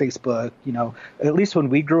Twitter, Facebook. At least when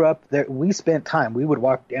we grew up, we spent time. We would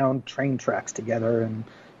walk down train tracks together, and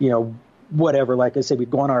whatever. Like I said, we'd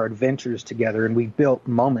go on our adventures together, and we built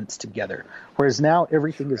moments together. Whereas now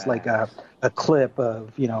everything is like a clip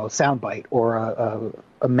of a soundbite or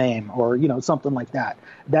a meme or something like that.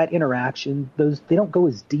 That interaction, they don't go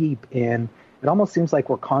as deep, and it almost seems like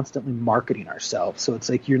we're constantly marketing ourselves. So it's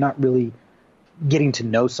like you're not really getting to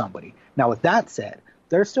know somebody. Now, with that said,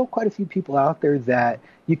 there are still quite a few people out there that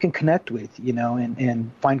you can connect with,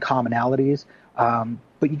 and find commonalities.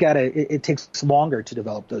 But it takes longer to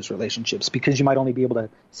develop those relationships, because you might only be able to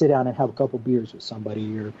sit down and have a couple beers with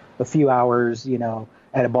somebody, or a few hours,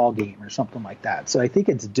 at a ball game or something like that. So I think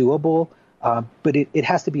it's doable, but it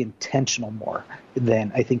has to be intentional more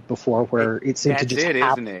than I think before, where it seemed to just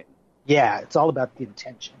happen. Isn't it? Yeah, it's all about the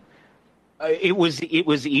intention. It was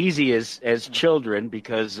easy as children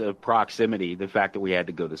because of proximity, the fact that we had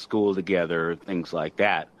to go to school together, things like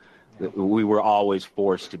that. Yeah. We were always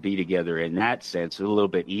forced to be together in that sense. It's a little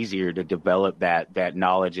bit easier to develop that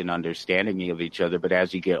knowledge and understanding of each other. But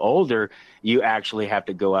as you get older, you actually have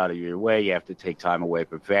to go out of your way. You have to take time away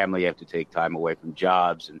from family. You have to take time away from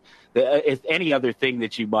jobs and if any other thing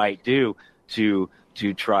that you might do to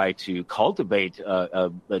try to cultivate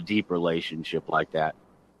a deep relationship like that.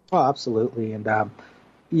 Oh, absolutely. And,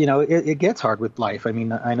 it gets hard with life. I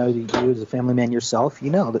mean, I know that you as a family man yourself,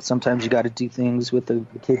 that sometimes you got to do things with the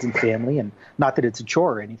kids and family, and not that it's a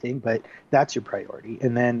chore or anything, but that's your priority.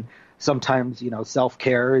 And then sometimes,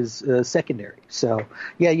 self-care is secondary. So,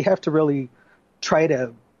 yeah, you have to really try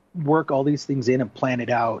to work all these things in and plan it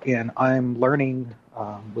out. And I'm learning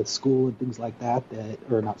with school and things like that,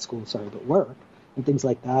 or not school, sorry, but work and things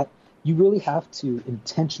like that, you really have to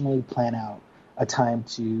intentionally plan out a time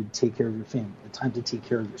to take care of your family, a time to take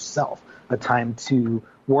care of yourself, a time to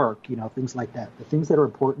work, things like that. The things that are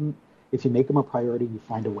important, if you make them a priority, you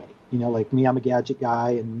find a way. Like me, I'm a gadget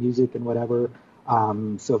guy and music and whatever.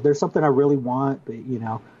 So if there's something I really want, but,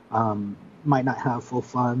 might not have full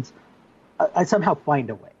funds, I somehow find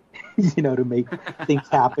a way, to make things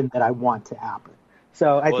happen that I want to happen.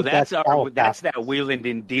 So I think that's that wheeling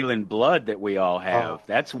and dealing blood that we all have.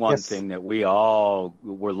 That's one thing that we all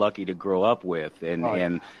were lucky to grow up with,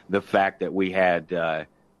 and the fact that we had the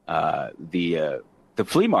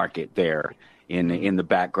flea market there in the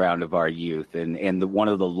background of our youth, and one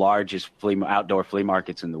of the largest outdoor flea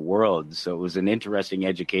markets in the world. So it was an interesting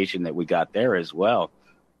education that we got there as well.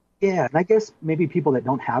 Yeah, and I guess maybe people that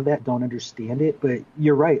don't have that don't understand it, but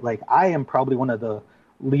you're right. Like, I am probably one of the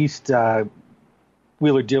least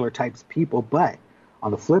wheeler dealer types people, but on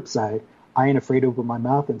the flip side, I ain't afraid to open my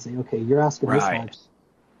mouth and say, okay, you're asking this much.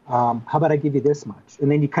 How about I give you this much? And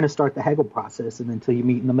then you kind of start the haggle process, and until you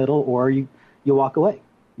meet in the middle, or you walk away.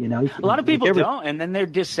 A lot of people don't, and then they're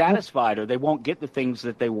dissatisfied, or they won't get the things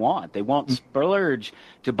that they want. They won't splurge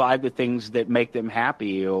to buy the things that make them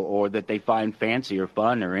happy, or that they find fancy or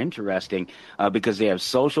fun or interesting, because they have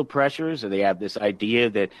social pressures, or they have this idea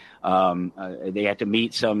that they have to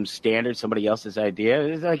meet some standard, somebody else's idea.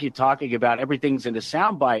 It's like you're talking about everything's in a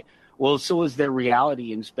soundbite. Well, so is their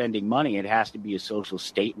reality in spending money. It has to be a social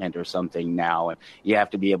statement or something now. And you have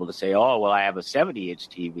to be able to say, oh, well, I have a 70-inch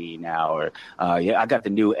TV now, or I got the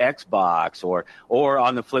new Xbox, or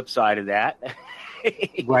on the flip side of that,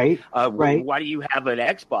 right. Why do you have an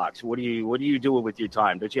Xbox? What are you doing with your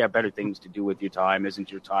time? Don't you have better things to do with your time? Isn't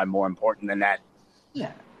your time more important than that?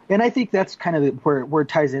 Yeah. And I think that's kind of where it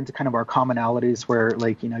ties into kind of our commonalities, where,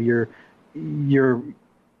 like, you're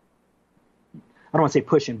I don't want to say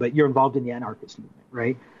pushing, but you're involved in the anarchist movement,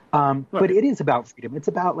 right? But it is about freedom. It's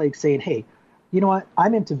about, like, saying, hey, you know what?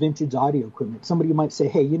 I'm into vintage audio equipment. Somebody might say,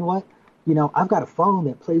 hey, you know what? I've got a phone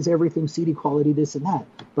that plays everything CD quality, this and that.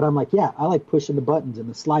 But I'm like, yeah, I like pushing the buttons and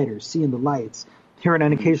the sliders, seeing the lights, hearing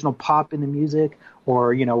an occasional pop in the music,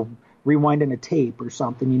 or, rewinding a tape or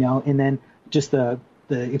something, and then just the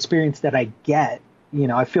experience that I get,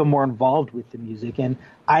 I feel more involved with the music. And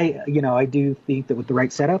I do think that with the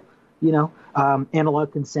right setup,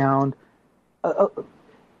 analog can sound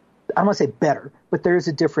I want to say better, but there is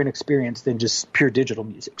a different experience than just pure digital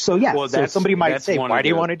music. So yeah, Well, so somebody might say, why do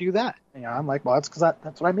you the- want to do that? You know, I'm like, well, that's because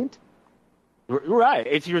that's what I'm into. Right,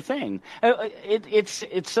 it's your thing.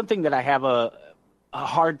 It's something that I have a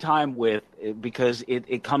hard time with because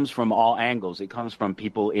it comes from all angles. It comes from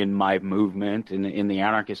people in my movement, in the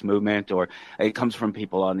anarchist movement, or it comes from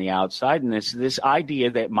people on the outside. And this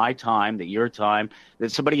idea that my time, that your time,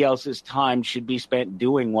 that somebody else's time should be spent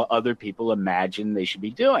doing what other people imagine they should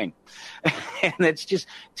be doing. And it's just,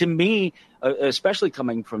 to me, especially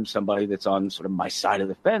coming from somebody that's on sort of my side of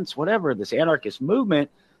the fence, whatever, this anarchist movement,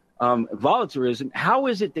 voluntarism, how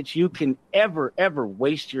is it that you can ever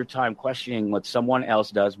waste your time questioning what someone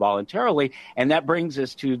else does voluntarily? And that brings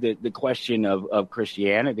us to the question of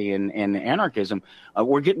Christianity and anarchism.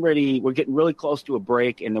 We're getting really close to a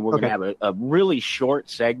break, and then we're going to have a really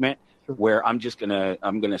short segment where I'm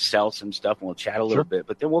gonna sell some stuff and we'll chat a little bit,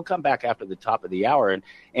 but then we'll come back after the top of the hour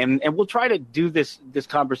and we'll try to do this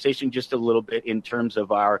conversation just a little bit in terms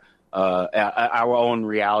of our own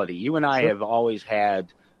reality. You and I have always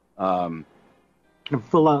had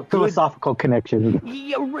philosophical connection.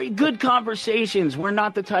 Yeah, good conversations. We're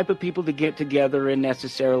not the type of people to get together and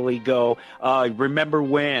necessarily go, remember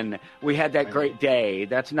when we had that great day.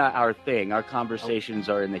 That's not our thing. Our conversations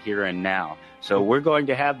are in the here and now. So we're going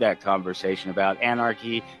to have that conversation about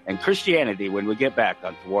anarchy and Christianity when we get back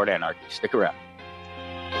on Toward Anarchy. Stick around.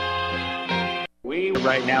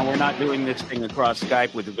 Right now, we're not doing this thing across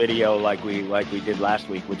Skype with the video like we did last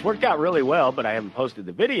week, which worked out really well, but I haven't posted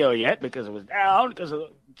the video yet because it was down because of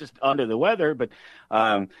just under the weather. But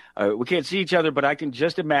we can't see each other, but I can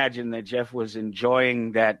just imagine that Jeff was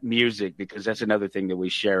enjoying that music because that's another thing that we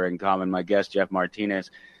share in common. My guest, Jeff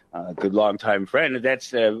Martinez, good longtime friend.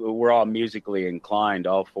 That's we're all musically inclined,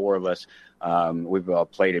 all four of us. We've all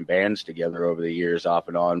played in bands together over the years, off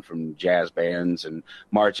and on, from jazz bands and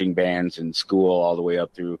marching bands in school all the way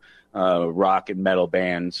up through rock and metal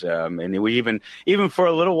bands. And we even for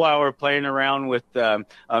a little while were playing around with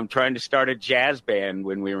trying to start a jazz band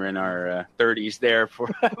when we were in our 30s there.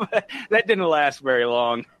 That didn't last very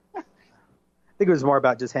long. I think it was more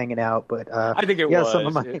about just hanging out, but I think it was. Some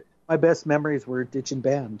of my best memories were ditching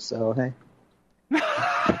bands, so hey.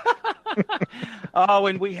 Oh,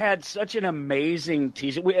 and we had such an amazing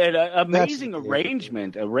teacher. We had an amazing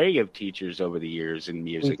array of teachers over the years in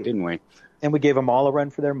music, didn't we? And we gave them all a run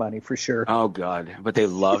for their money, for sure. Oh, God. But they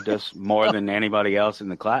loved us more than anybody else in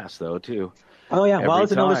the class, though, too. Oh, yeah. Well,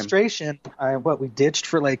 as an illustration, we ditched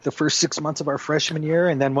for like the first 6 months of our freshman year.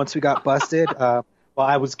 And then once we got busted,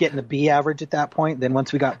 I was getting a B average at that point. Then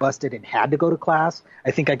once we got busted and had to go to class,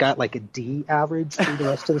 I think I got like a D average through the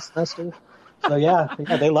rest of the semester. So, yeah,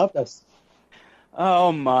 they loved us.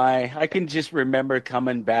 Oh, my. I can just remember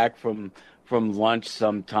coming back from lunch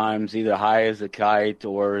sometimes, either high as a kite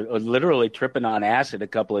or literally tripping on acid a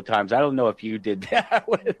couple of times. I don't know if you did that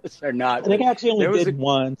with us or not. I think I actually only did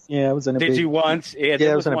once. Yeah, it was in a Did you once? Yeah,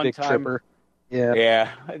 it was in a big time. tripper. Yeah.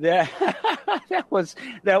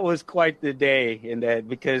 That was quite the day, in that,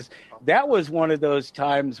 because that was one of those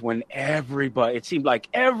times when it seemed like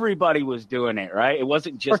everybody was doing it, right? It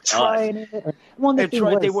wasn't just trying us. It.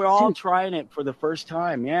 They were all trying it for the first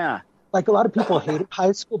time. Yeah. Like, a lot of people hated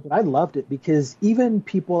high school, but I loved it because even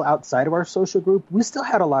people outside of our social group, we still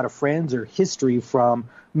had a lot of friends or history from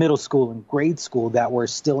middle school and grade school that were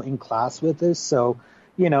still in class with us. So,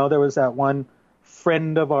 there was that one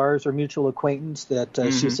friend of ours or mutual acquaintance that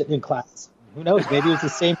she was sitting in class. Who knows? Maybe it was the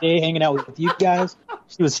same day hanging out with you guys.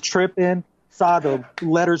 She was tripping, saw the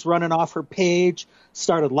letters running off her page,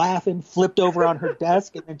 started laughing, flipped over on her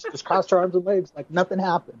desk, and then she just crossed her arms and legs like nothing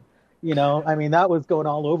happened. I mean, that was going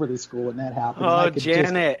all over the school when that happened. Oh,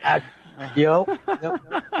 Janet. Yep.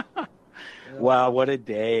 Wow, what a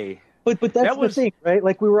day. But that's the thing, right?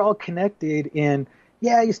 Like, we were all connected, and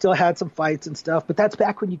yeah, you still had some fights and stuff, but that's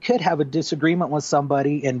back when you could have a disagreement with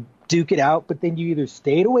somebody and duke it out, but then you either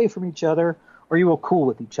stayed away from each other or you were cool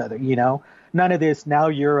with each other, None of this, now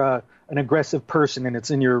you're an aggressive person and it's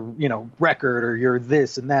in your, record, or you're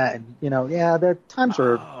this and that. And, the times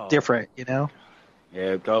were different, Yeah,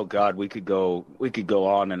 oh God, we could go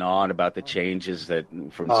on and on about the changes that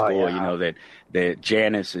from school. That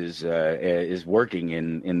Janice is working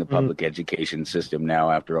in the public education system now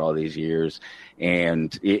after all these years,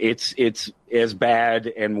 and it's as bad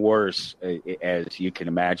and worse as you can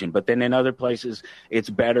imagine. But then in other places, it's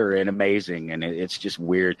better and amazing, and it's just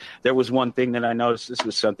weird. There was one thing that I noticed. This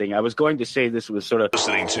was something I was going to say. This was sort of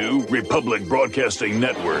listening to Republic Broadcasting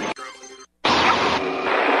Network.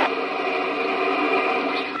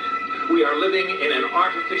 We are living in an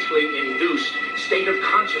artificially induced state of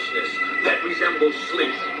consciousness that resembles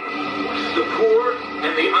sleep. The poor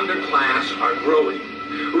and the underclass are growing.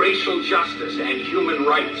 Racial justice and human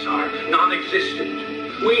rights are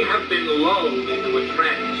non-existent. We have been lulled into a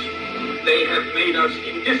trance. They have made us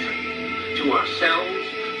indifferent to ourselves,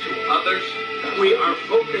 to others. We are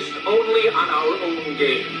focused only on our own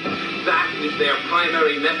gain. That is their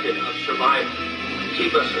primary method of survival.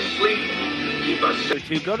 Keep us asleep, keep us sick.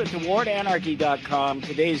 To go to towardanarchy.com,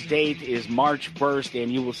 today's date is March 1st,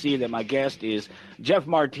 and you will see that my guest is Jeff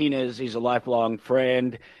Martinez. He's a lifelong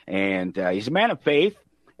friend, and he's a man of faith.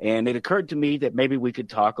 And it occurred to me that maybe we could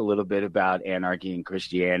talk a little bit about anarchy and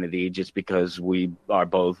Christianity, just because we are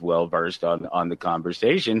both well versed on the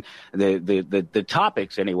conversation, the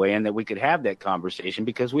topics anyway, and that we could have that conversation,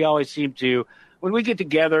 because we always seem to, when we get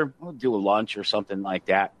together, we'll do a lunch or something like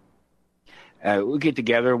that. We get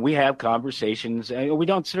together and we have conversations. We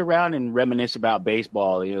don't sit around and reminisce about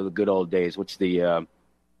baseball, the good old days, which the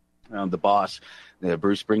boss, the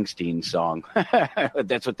Bruce Springsteen song.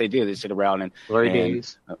 That's what they do. They sit around and Glory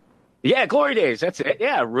days. Yeah, glory days. That's it.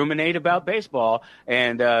 Yeah, ruminate about baseball.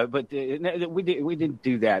 And but we didn't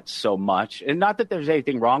do that so much. And not that there's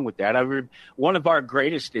anything wrong with that. One of our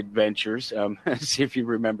greatest adventures. See if you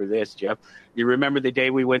remember this, Jeff. You remember the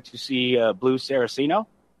day we went to see Blue Saraceno?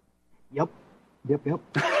 Yep.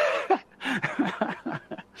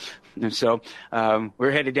 And so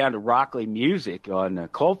we're headed down to Rockley Music on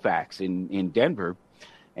Colfax in Denver,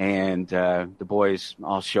 and the boys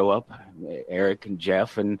all show up, Eric and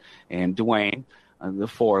Jeff and Dwayne, the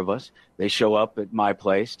four of us. They show up at my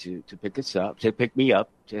place to pick me up,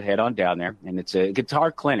 to head on down there. And it's a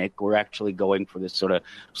guitar clinic. We're actually going for this sort of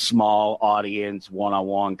small audience,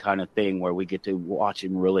 one-on-one kind of thing where we get to watch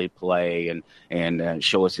him really play and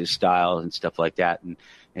show us his style and stuff like that.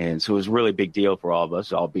 And so it was a really big deal for all of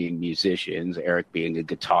us, all being musicians, Eric being a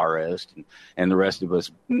guitarist, and the rest of us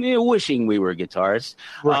wishing we were guitarists.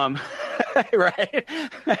 Right. Right.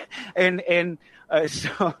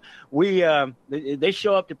 So they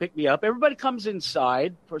show up to pick me up. Everybody comes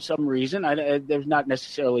inside for some reason. There's not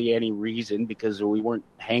necessarily any reason, because we weren't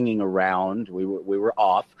hanging around. We were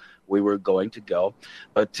off. We were going to go,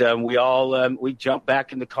 but we jump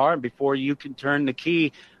back in the car, and before you can turn the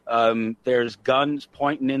key, there's guns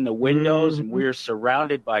pointing in the windows, and we're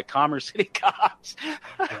surrounded by Commerce City cops.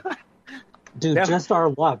 Dude, just our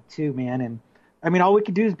luck too, man. And I mean, all we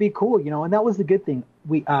could do is be cool, and that was the good thing.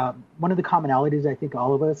 We one of the commonalities, I think,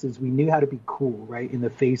 all of us, is we knew how to be cool, right, in the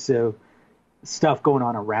face of stuff going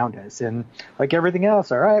on around us. And like everything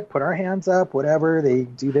else, all right, put our hands up, whatever, they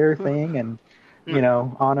do their thing, and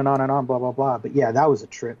on and on and on, blah blah blah. But yeah, that was a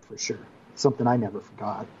trip for sure. Something I never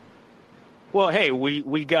forgot. Well, hey,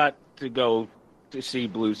 we got to go to see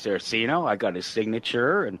Blue Saraceno. I got his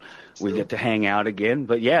signature, and we get to hang out again.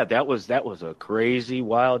 But yeah, that was a crazy,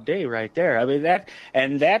 wild day right there. I mean,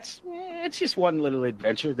 it's just one little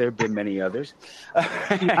adventure. There have been many others.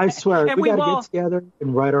 I swear, we got to get together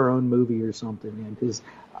and write our own movie or something, man. Because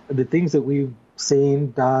the things that we've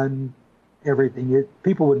seen, done, everything,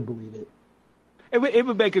 people wouldn't believe it. It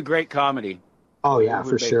would make a great comedy. Oh yeah,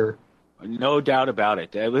 for sure. No doubt about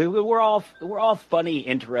it. We're all funny,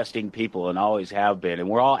 interesting people, and always have been. And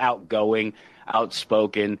we're all outgoing,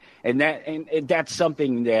 outspoken, and that's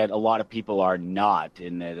something that a lot of people are not,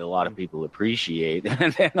 and that a lot of people appreciate,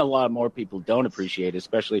 and then a lot more people don't appreciate,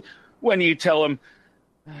 especially when you tell them,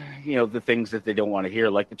 the things that they don't want to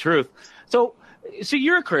hear, like the truth. So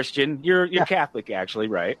you're a Christian. You're Catholic, actually,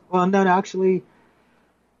 right? Well, no, actually.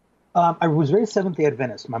 I was raised Seventh-day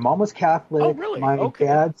Adventist. My mom was Catholic. Oh, really? My Okay.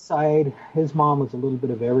 dad's side, his mom was a little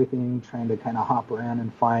bit of everything, trying to kind of hop around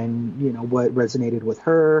and find, what resonated with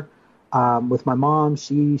her. With my mom,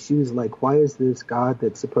 she was like, why is this God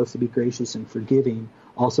that's supposed to be gracious and forgiving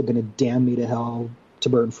also going to damn me to hell to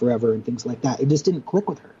burn forever and things like that? It just didn't click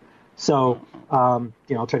with her. So, I'll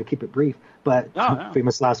try to keep it brief, but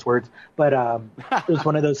famous last words. But it was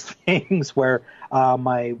one of those things where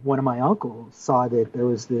one of my uncles saw that there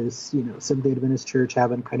was this, Seventh-day Adventist church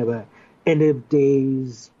having kind of a end of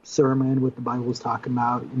days sermon, what the Bible was talking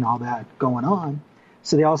about and all that going on.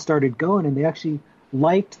 So they all started going, and they actually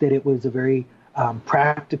liked that it was a very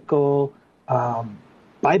practical,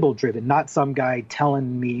 Bible-driven, not some guy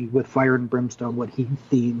telling me with fire and brimstone what he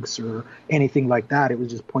thinks or anything like that. It was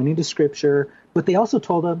just pointing to Scripture. But they also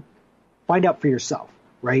told them, find out for yourself,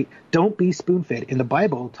 right? Don't be spoon-fed. And the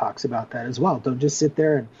Bible talks about that as well. Don't just sit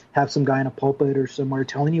there and have some guy in a pulpit or somewhere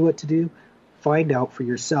telling you what to do. Find out for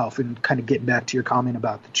yourself, and kind of getting back to your comment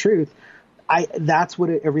about the truth. That's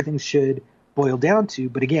what everything should boil down to.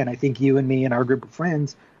 But again, I think you and me and our group of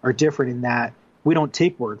friends are different in that we don't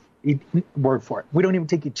take word for it. We don't even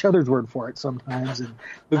take each other's word for it sometimes. And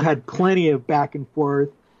we've had plenty of back and forth,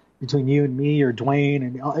 between you and me or Dwayne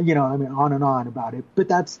and, I mean, on and on about it. But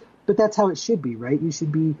that's how it should be, right? You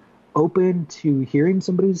should be open to hearing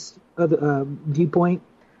somebody's viewpoint,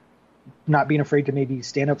 not being afraid to maybe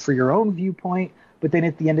stand up for your own viewpoint, but then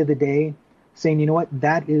at the end of the day, saying, you know what,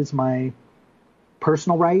 that is my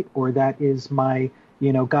personal right, or that is my,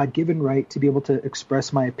 God-given right to be able to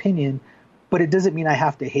express my opinion. But it doesn't mean I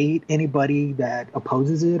have to hate anybody that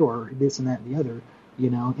opposes it or this and that and the other,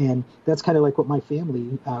 and that's kind of like what my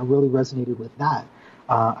family really resonated with that.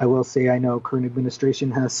 I will say I know current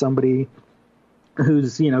administration has somebody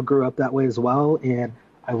who's, grew up that way as well, and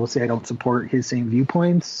I will say I don't support his same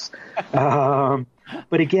viewpoints. But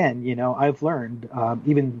again, I've learned,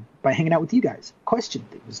 even by hanging out with you guys, question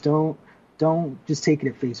things. Don't just take it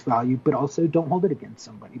at face value, but also don't hold it against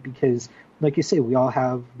somebody, because, like you say, we all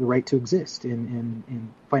have the right to exist, and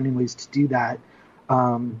finding ways to do that.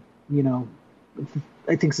 I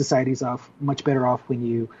think society's much better off when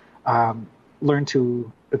you learn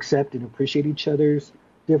to accept and appreciate each other's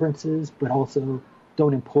differences, but also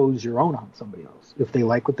don't impose your own on somebody else. If they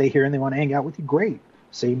like what they hear and they want to hang out with you, great.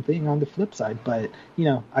 Same thing on the flip side, but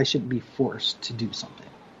I shouldn't be forced to do something.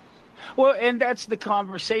 Well, and that's the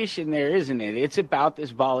conversation there, isn't it? It's about this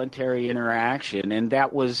voluntary interaction, and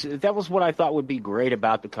that was what I thought would be great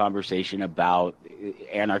about the conversation about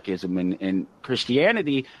anarchism and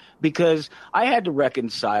Christianity, because I had to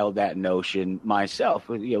reconcile that notion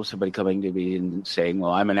myself. Somebody coming to me and saying,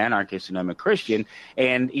 well, I'm an anarchist and I'm a Christian,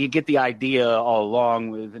 and you get the idea all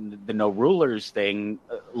along with the no rulers thing.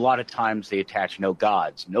 A lot of times they attach no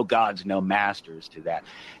gods, no masters to that.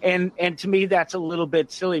 And to me, that's a little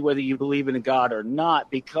bit silly, whether you believe in a God or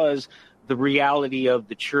not, because the reality of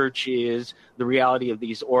the church is the reality of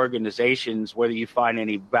these organizations, whether you find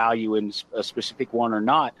any value in a specific one or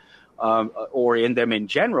not, or in them in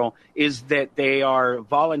general, is that they are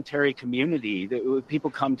voluntary community. People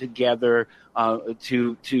come together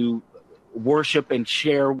to worship and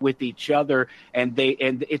share with each other, and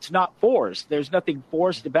it's not forced. There's nothing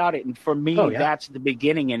forced about it. And for me, that's the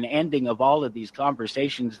beginning and ending of all of these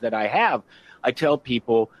conversations that I have. I tell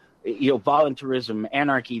people, voluntarism,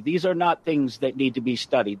 anarchy, these are not things that need to be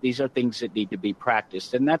studied. These are things that need to be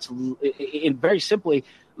practiced. And that's, very simply,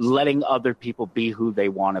 letting other people be who they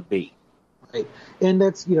want to be. Right. And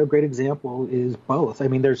that's, a great example is both. I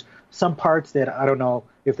mean, there's some parts that I don't know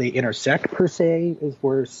if they intersect per se as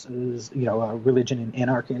worse as, religion and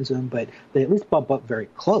anarchism, but they at least bump up very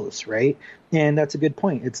close, right? And that's a good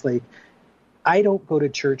point. It's like, I don't go to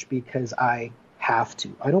church because I have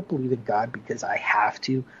to. I don't believe in God because I have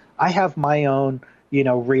to. I have my own,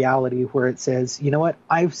 reality where it says, you know what,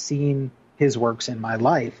 I've seen his works in my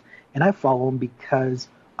life, and I follow him because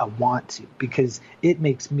I want to, because it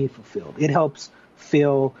makes me fulfilled. It helps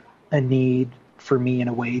fill a need for me in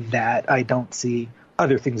a way that I don't see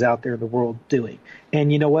other things out there in the world doing.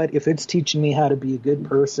 And you know what, if it's teaching me how to be a good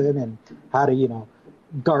person and how to,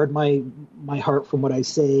 guard my heart from what I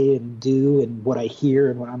say and do and what I hear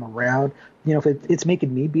and what I'm around, if it's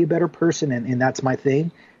making me be a better person and that's my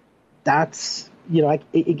thing, that's,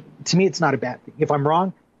 to me, it's not a bad thing. If I'm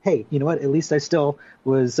wrong, hey, you know what, at least I still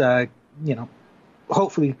was,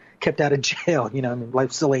 hopefully kept out of jail. I mean,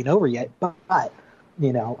 life still ain't over yet, but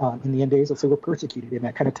in the end days, I'll say we're persecuted. And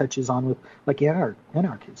that kind of touches on with like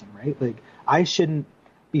anarchism, right? Like, I shouldn't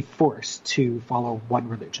be forced to follow one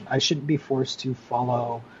religion. I shouldn't be forced to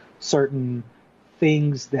follow certain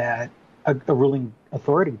things that a ruling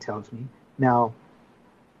authority tells me. Now,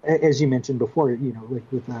 as you mentioned before, like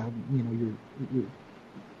with,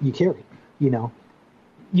 you carry,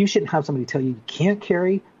 you shouldn't have somebody tell you you can't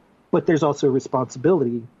carry, but there's also a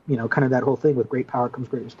responsibility, kind of that whole thing with great power comes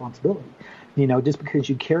great responsibility. Just because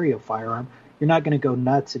you carry a firearm, you're not going to go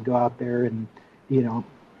nuts and go out there and,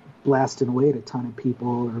 blasting away at a ton of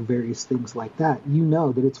people or various things like that.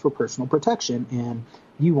 That it's for personal protection, and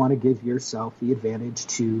you want to give yourself the advantage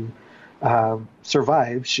to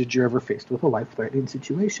survive should you're ever faced with a life-threatening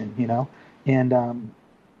situation, And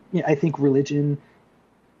I think religion,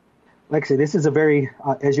 like I say, this is a very,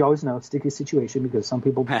 as you always know, sticky situation, because some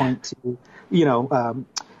people point to,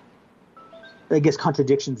 I guess,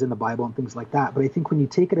 contradictions in the Bible and things like that. But I think when you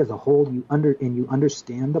take it as a whole, you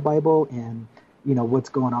understand the Bible and, what's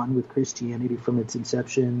going on with Christianity from its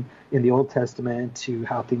inception in the Old Testament to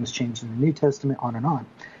how things change in the New Testament, on and on.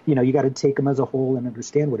 You got to take them as a whole and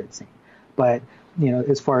understand what it's saying. But,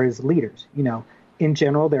 as far as leaders, in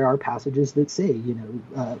general, there are passages that say,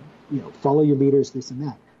 follow your leaders, this and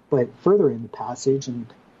that. But further in the passage, and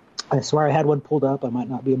I swear I had one pulled up, I might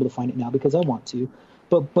not be able to find it now because I want to.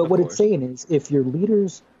 But what it's saying is, if your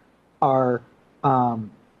leaders are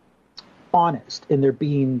honest and they're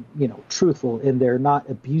being, truthful and they're not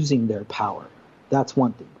abusing their power, that's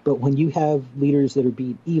one thing. But when you have leaders that are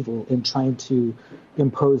being evil and trying to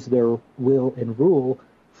impose their will and rule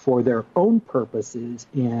for their own purposes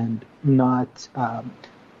and not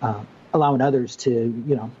allowing others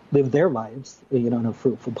to, live their lives, in a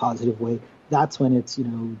fruitful, positive way, that's when it's,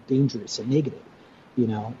 dangerous and negative,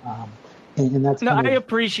 and that's no, I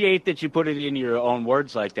appreciate that you put it in your own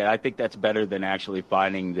words like that. I think that's better than actually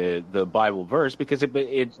finding the Bible verse, because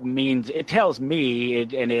it tells me,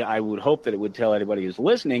 and I would hope that it would tell anybody who's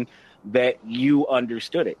listening, that you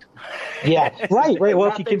understood it. Yeah, right. Well,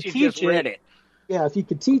 if you can teach teach it. Yeah, if you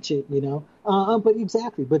could teach it, but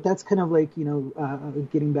exactly. But that's kind of like,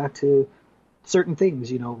 getting back to certain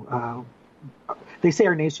things, they say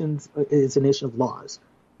our nation is a nation of laws.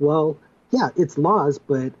 Well, yeah, it's laws,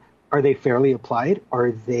 but are they fairly applied?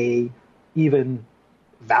 Are they even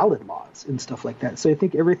valid laws and stuff like that? So I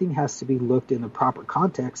think everything has to be looked in the proper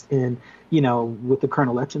context. And, with the current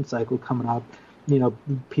election cycle coming up,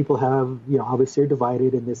 people have, obviously are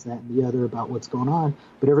divided and this, that, and the other about what's going on.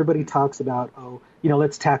 But everybody talks about,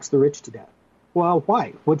 let's tax the rich to death. Well,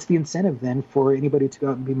 why? What's the incentive then for anybody to go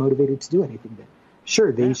out and be motivated to do anything then?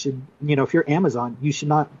 Sure, they should, if you're Amazon, you should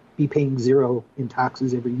not be paying zero in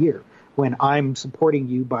taxes every year when I'm supporting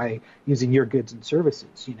you by using your goods and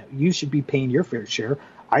services. You should be paying your fair share.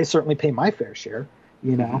 I certainly pay my fair share.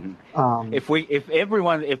 Mm-hmm.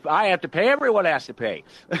 If I have to pay, everyone has to pay.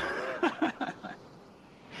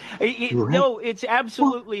 Right. No, it's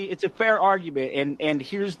absolutely, it's a fair argument, and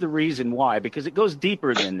here's the reason why, because it goes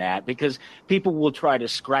deeper than that, because people will try to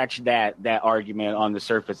scratch that argument on the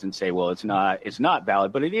surface and say, well, it's not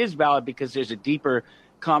valid, but it is valid because there's a deeper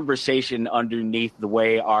conversation underneath the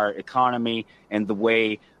way our economy and the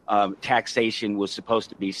way taxation was supposed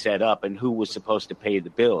to be set up and who was supposed to pay the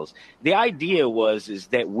bills. The idea is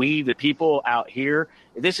that we, the people out here,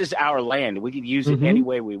 this is our land. We could use it any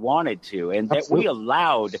way we wanted to, and that we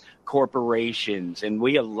allowed corporations and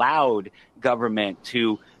we allowed government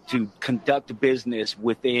to conduct business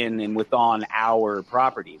within and within our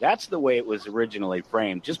property. That's the way it was originally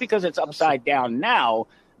framed. Just because it's upside down now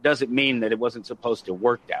doesn't mean that it wasn't supposed to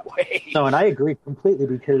work that way. No, and I agree completely,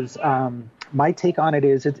 because my take on it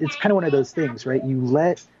is it's kind of one of those things, right? You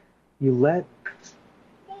let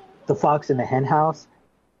the fox in the hen house,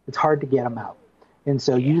 it's hard to get them out. And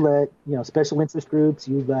so you let, special interest groups,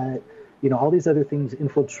 you let, all these other things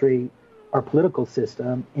infiltrate our political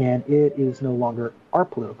system, and it is no longer our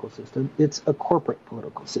political system. It's a corporate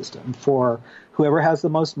political system for whoever has the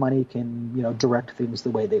most money can, direct things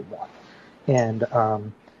the way they want.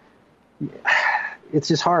 And it's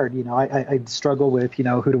just hard, I struggle with,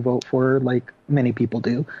 who to vote for, like many people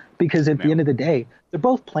do, because at the end of the day, they're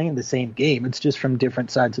both playing the same game. It's just from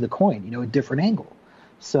different sides of the coin, a different angle.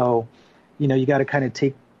 So, you got to kind of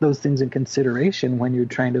take those things in consideration when you're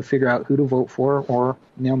trying to figure out who to vote for, or,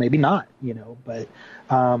 maybe not, but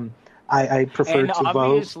I prefer to vote. And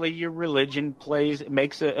obviously your religion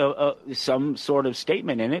makes some sort of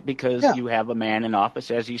statement in it, because you have a man in office,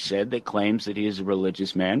 as you said, that claims that he is a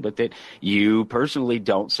religious man, but that you personally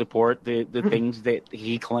don't support the things that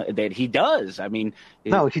he does. I mean,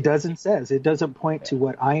 no, he doesn't says. It doesn't point to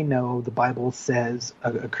what I know the Bible says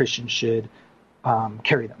a Christian should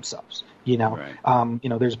carry themselves. Right.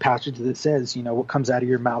 There's a passage that says, what comes out of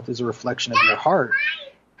your mouth is a reflection of your heart.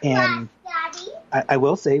 And I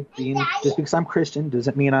will say, just because I'm Christian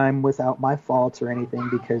doesn't mean I'm without my faults or anything,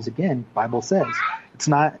 because, again, Bible says it's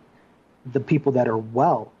not the people that are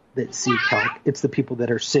well that seek help. It's the people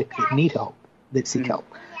that are sick that need help that seek help.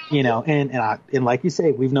 And like you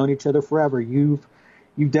say, we've known each other forever. You've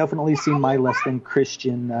definitely seen my less than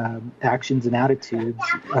Christian actions and attitudes,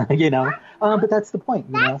 but that's the point,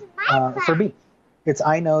 for me.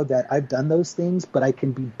 I know that I've done those things, but I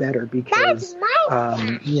can be better because,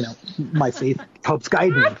 my faith helps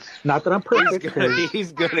guide me. Not that I'm perfect.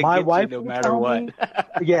 He's going to get you no matter what.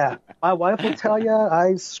 My wife will tell you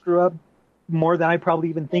I screw up more than I probably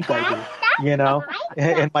even think I do,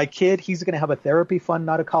 And my kid, he's going to have a therapy fund,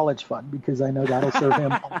 not a college fund, because I know that'll serve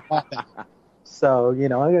him. So, I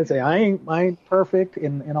gotta say, I ain't perfect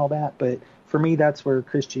and all that, but for me, that's where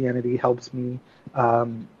Christianity helps me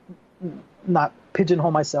not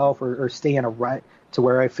pigeonhole myself or stay in a rut to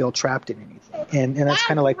where I feel trapped in anything. And that's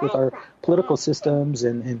kind of like with our political systems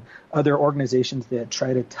and other organizations that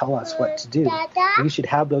try to tell us what to do. We should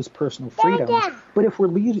have those personal freedoms. But if we're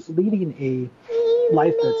leading a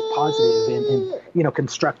life that's positive and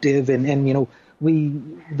constructive and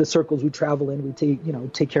the circles we travel in, we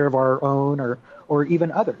take care of our own or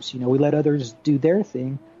even others. We let others do their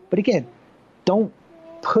thing. But again, don't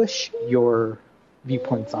push your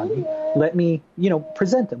viewpoints on me. Let me,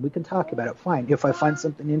 present them. We can talk about it. Fine. If I find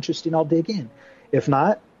something interesting, I'll dig in. If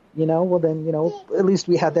not, well then, at least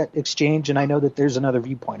we had that exchange, and I know that there's another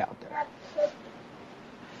viewpoint out there.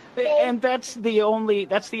 And that's the only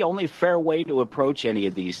fair way to approach any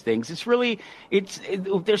of these things.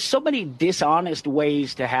 There's so many dishonest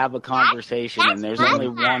ways to have a conversation, and there's only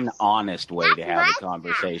one honest way to have a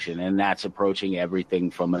conversation, and that's approaching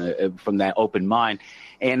everything from that open mind.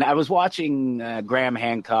 And I was watching Graham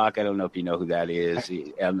Hancock. I don't know if you know who that is,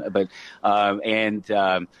 but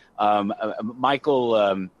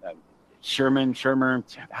Michael Shermer.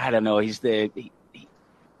 I don't know. He's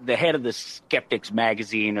the head of the Skeptics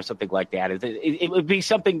magazine or something like that. It would be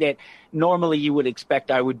something that normally you would expect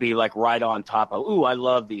I would be like right on top of. Ooh, I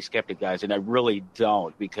love these skeptic guys, and I really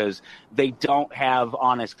don't, because they don't have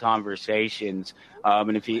honest conversations.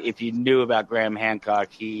 And if you knew about Graham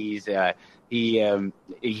Hancock, he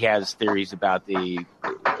has theories about the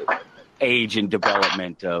age and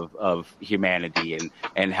development of humanity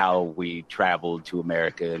and how we traveled to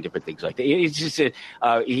America and different things like that. It's just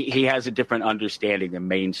he has a different understanding than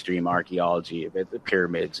mainstream archaeology of the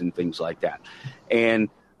pyramids and things like that. And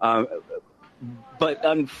but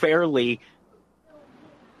unfairly,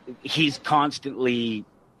 he's constantly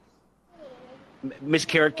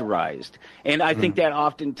mischaracterized, and I think that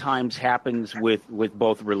oftentimes happens with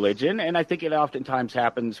both religion, and I think it oftentimes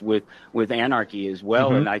happens with anarchy as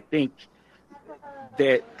well. And I think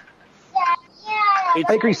that I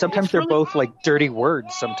agree. Sometimes they're both like dirty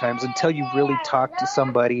words sometimes, until you really talk to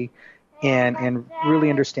somebody and really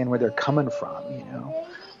understand where they're coming from,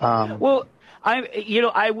 Well,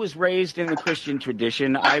 I was raised in the Christian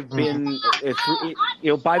tradition. I've been,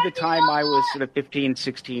 by the time I was sort of 15,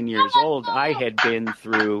 16 years old, I had been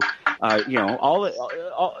through, all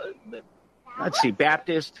let's see,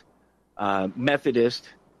 Baptist, Methodist.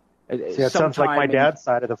 See, that sounds like my dad's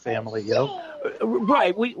side of the family,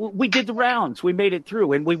 Right. We did the rounds. We made it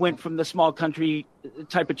through, and we went from the small country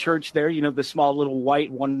type of church there, the small little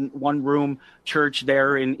white one room church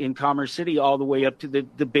there in Commerce City, all the way up to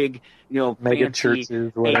the big, mega fancy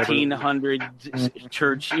churches, 1800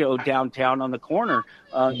 church, downtown on the corner.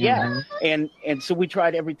 And so we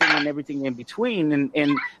tried everything in between,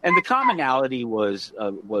 and the commonality was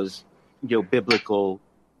biblical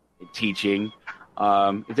teaching.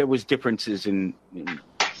 There was differences in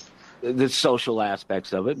the social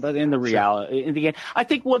aspects of it, but in the reality, in the end, I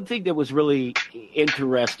think one thing that was really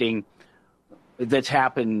interesting that's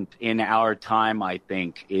happened in our time, I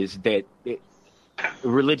think, is that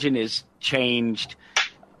religion has changed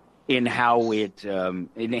in how it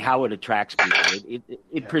attracts people.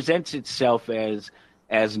 It presents itself as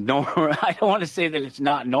normal. I don't want to say that it's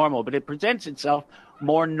not normal, but it presents itself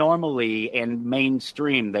more normally and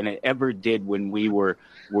mainstream than it ever did when we were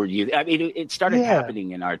youth. I mean, it started happening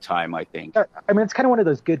in our time, I think. I mean, it's kind of one of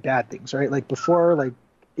those good bad things, right? Like before, like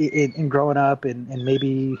in growing up and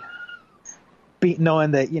maybe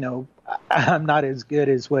knowing that I'm not as good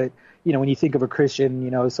as what when you think of a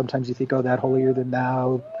Christian, sometimes you think, oh, that holier than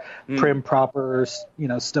thou, prim, proper,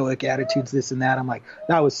 stoic attitudes, this and that. I'm like,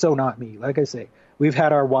 that was so not me. Like I say, we've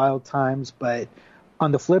had our wild times, but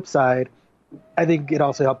on the flip side, I think it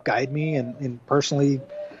also helped guide me, and personally,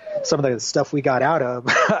 some of the stuff we got out of,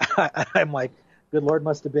 I'm like, good Lord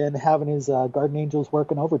must have been having his guardian angels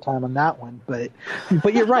working overtime on that one. But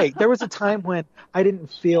you're right. There was a time when I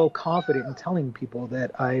didn't feel confident in telling people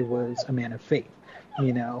that I was a man of faith,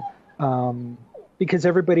 because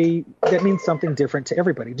everybody, that means something different to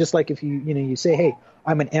everybody. Just like if you say, hey,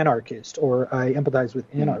 I'm an anarchist, or I empathize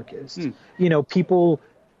with anarchists, people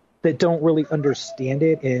that don't really understand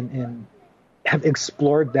it and have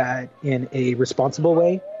explored that in a responsible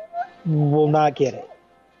way will not get it.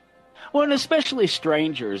 Well, and especially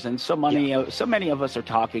strangers, and so many of us are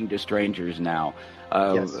talking to strangers now.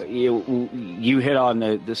 You hit on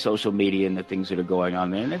the social media and the things that are going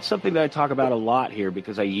on there, and it's something that I talk about a lot here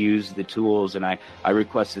because I use the tools, and I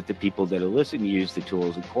request that the people that are listening use the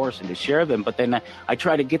tools, of course, and to share them. But then I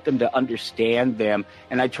try to get them to understand them,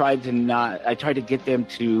 and I try to get them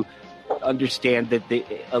to understand that they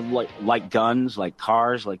like guns, like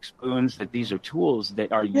cars, like spoons, that these are tools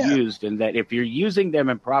that are used, and that if you're using them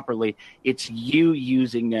improperly, it's you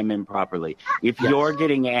using them improperly. If you're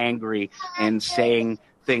getting angry and saying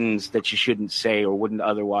things that you shouldn't say or wouldn't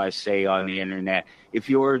otherwise say on the internet, if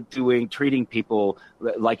you're treating people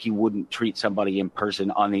like you wouldn't treat somebody in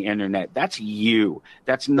person on the internet, that's you.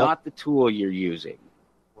 That's not the tool you're using.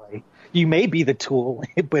 You may be the tool,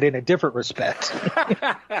 but in a different respect.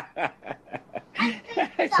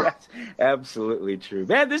 That's absolutely true,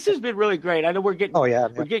 man. This has been really great. I know we're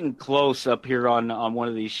getting close up here on one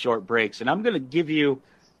of these short breaks, and I'm going to give you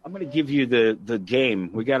the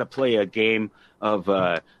game. We got to play a game of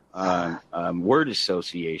word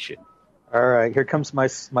association. All right, here comes my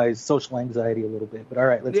social anxiety a little bit, but all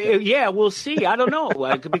right, let's go. Yeah, we'll see. I don't know,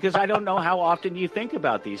 because I don't know how often you think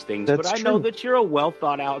about these things, but I know that you're a well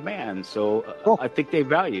thought out man, so I think they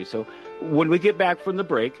value. So when we get back from the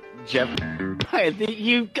break, Jeff,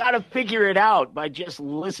 you've got to figure it out by just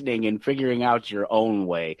listening and figuring out your own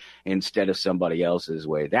way instead of somebody else's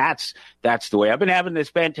way. That's the way. I've been having this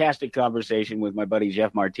fantastic conversation with my buddy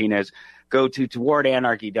Jeff Martinez. Go to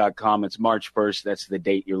towardanarchy.com. It's March 1st. That's the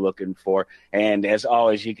date you're looking for. And as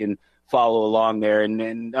always, you can follow along there.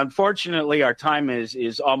 And unfortunately, our time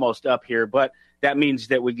is almost up here, but that means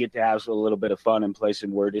that we get to have a little bit of fun and play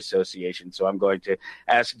some word association. So I'm going to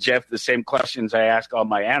ask Jeff the same questions I ask all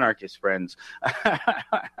my anarchist friends.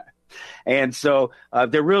 And so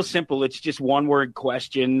they're real simple. It's just one-word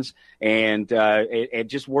questions and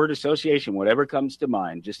just word association, whatever comes to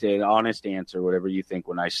mind. Just an honest answer, whatever you think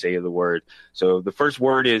when I say the word. So the first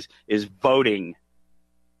word is voting.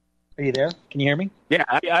 Are you there? Can you hear me? Yeah,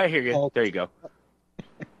 I hear you. There you go.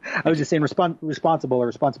 I was just saying responsible or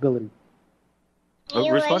responsibility.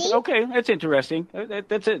 Okay, that's interesting.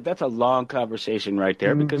 That's a long conversation right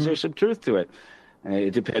there because there's some truth to it.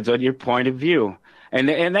 It depends on your point of view.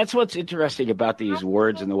 And that's what's interesting about these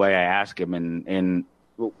words and the way I ask them and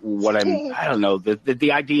what I don't know,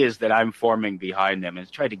 the ideas that I'm forming behind them is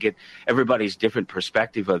try to get everybody's different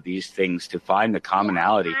perspective of these things to find the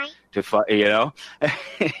commonality,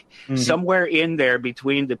 somewhere in there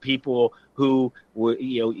between the people who,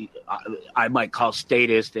 I might call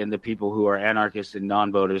statist and the people who are anarchists and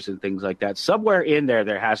non-voters and things like that. Somewhere in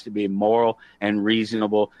there has to be moral and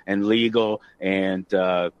reasonable and legal and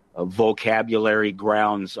vocabulary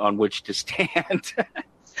grounds on which to stand.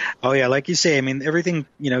 Oh, yeah. Like you say, I mean, everything,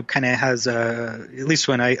 kind of has, at least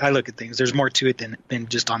when I look at things, there's more to it than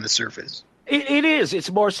just on the surface. It is.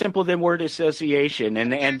 It's more simple than word association.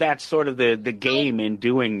 And that's sort of the game in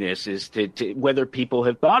doing this is to whether people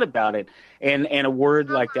have thought about it. And a word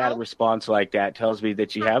like that, a response like that tells me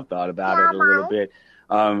that you have thought about it a little bit.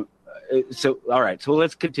 So, all right. So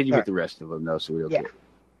let's continue with the rest of them, though, so we don't get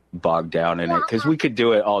bogged down in it. Because we could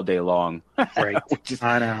do it all day long. Right.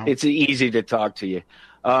 I know. It's easy to talk to you.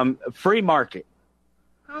 Free market.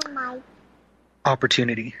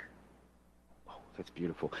 Opportunity. Oh, that's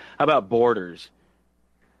beautiful. How about borders?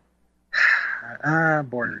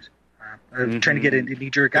 Borders. I'm trying to get a knee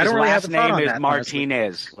jerk. I don't really have a thought on that. His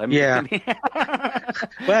Martinez.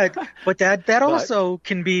 But that also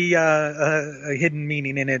can be a hidden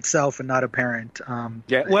meaning in itself and not apparent.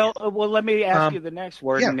 Well, let me ask you the next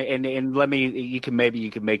word, and let me. You can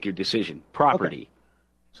make your decision. Property. Okay.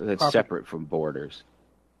 So that's separate from borders.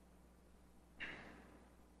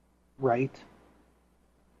 Right.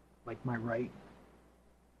 Like my right.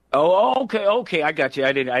 Oh, okay. I got you.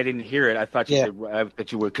 I didn't hear it. I thought you said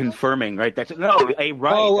that you were confirming, right? That's a right.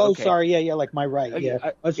 Oh, sorry. Yeah, like my right.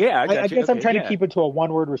 Yeah. I guess I'm trying to keep it to a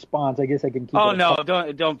one-word response. I guess I can keep. Oh no,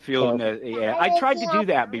 don't feel. I tried to do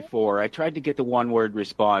that before. I tried to get the one-word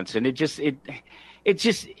response, and it's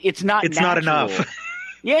not. It's not enough.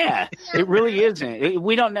 Yeah, it really isn't.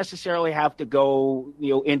 We don't necessarily have to go,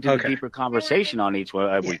 into the deeper conversation on each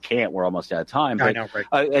one. We can't. We're almost out of time. But, I know,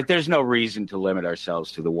 right? There's no reason to limit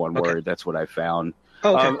ourselves to the one word. That's what I found.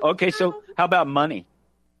 Okay. So how about money?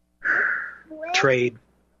 Trade.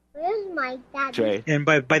 Where's my dad? Trade. And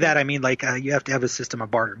by that I mean you have to have a system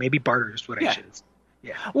of barter. Maybe barter is what I should.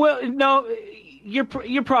 Yeah. Well, no.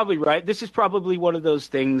 You're probably right. This is probably one of those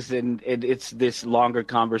things, and it's this longer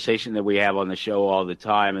conversation that we have on the show all the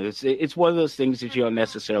time. It's one of those things that you don't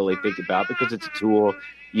necessarily think about because it's a tool.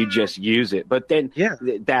 You just use it. But then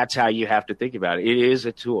that's how you have to think about it. It is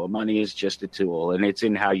a tool. Money is just a tool, and it's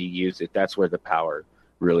in how you use it. That's where the power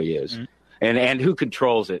really is. Mm-hmm. And who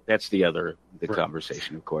controls it? That's the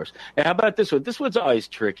conversation, of course. And how about this one? This one's always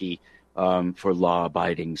tricky for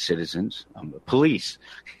law-abiding citizens. Police.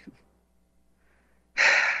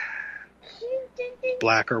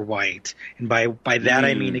 Black or white, and by that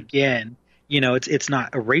I mean again, it's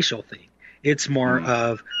not a racial thing. It's more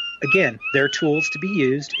of, again, they're tools to be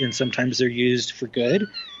used, and sometimes they're used for good,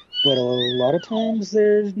 but a lot of times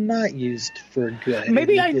they're not used for good.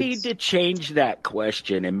 Maybe I need to change that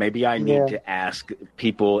question, and maybe I need to ask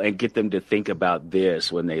people and get them to think about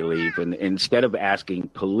this when they leave. And instead of asking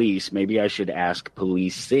police, maybe I should ask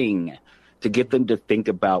policing, to get them to think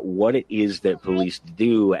about what it is that police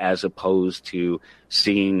do as opposed to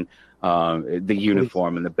seeing the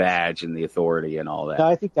uniform and the badge and the authority and all that. No,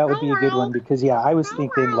 I think that would be a good one because, I was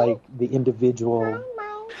thinking like the individual.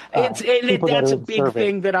 That's a big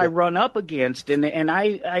thing that I run up against, and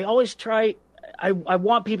I always try. I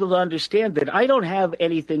want people to understand that I don't have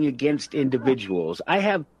anything against individuals. I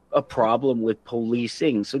have a problem with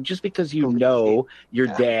policing. So just because you know your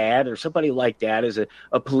dad or somebody like that is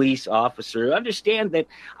a police officer, understand that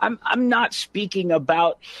I'm not speaking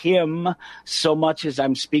about him so much as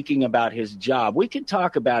I'm speaking about his job. We can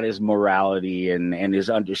talk about his morality and his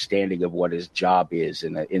understanding of what his job is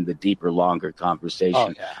in the deeper, longer conversation.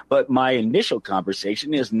 Oh, yeah. But my initial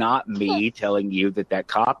conversation is not me telling you that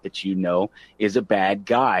cop that you know is a bad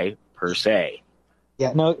guy per se.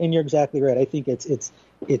 Yeah, no, and you're exactly right. I think it's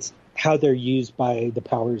how they're used by the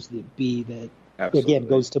powers that be that, Absolutely. Again,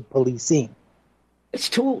 goes to policing. It's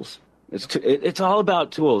tools. It's all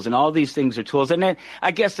about tools, and all these things are tools. And then I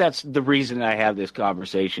guess that's the reason I have this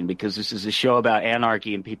conversation, because this is a show about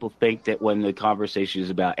anarchy, and people think that when the conversation is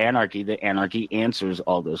about anarchy, that anarchy answers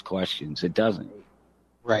all those questions. It doesn't.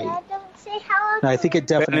 Right. No, I think it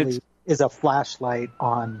definitely is a flashlight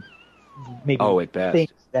on maybe things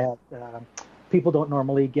that people don't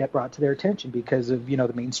normally get brought to their attention because of,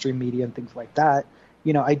 the mainstream media and things like that.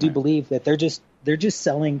 I do believe that they're just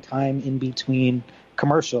selling time in between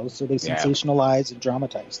commercials, so they sensationalize and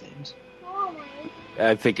dramatize things.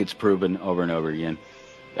 I think it's proven over and over again.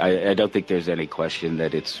 I don't think there's any question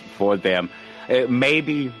that it's for them.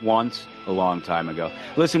 Maybe once a long time ago.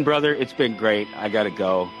 Listen, brother, it's been great. I got to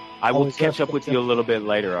go. I will catch up with you a little bit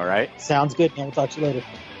later, all right? Sounds good, man. We'll talk to you later.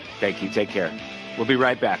 Thank you. Take care. We'll be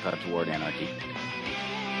right back on Toward Anarchy.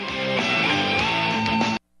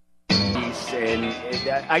 And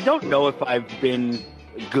I don't know if I've been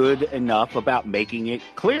good enough about making it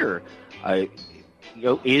clear.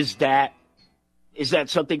 Is that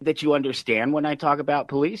something that you understand when I talk about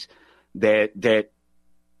police? That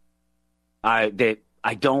I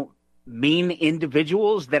don't mean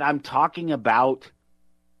individuals, that I'm talking about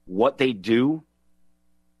what they do.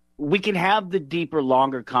 We can have the deeper,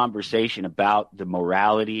 longer conversation about the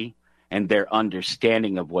morality and their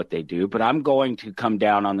understanding of what they do, but I'm going to come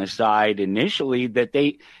down on the side initially that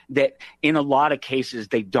in a lot of cases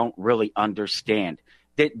they don't really understand,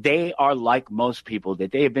 that they are like most people,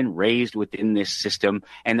 that they have been raised within this system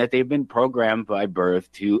and that they've been programmed by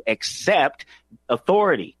birth to accept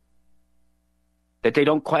authority, that they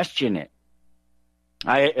don't question it.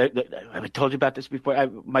 I told you about this before.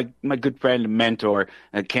 My good friend and mentor,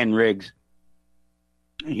 Ken Riggs,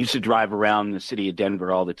 he used to drive around the city of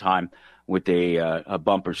Denver all the time with a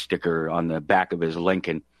bumper sticker on the back of his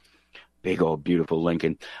Lincoln, big old beautiful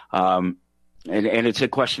Lincoln, and it's a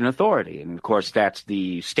question of authority. And of course, that's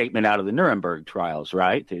the statement out of the Nuremberg trials,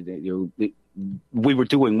 right? We were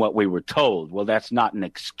doing what we were told. Well, that's not an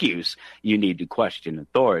excuse. You need to question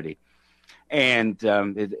authority. And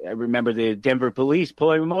I remember the Denver police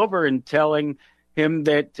pulling him over and telling him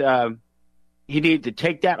that he needed to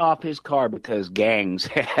take that off his car because gangs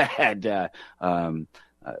had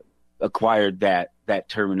acquired that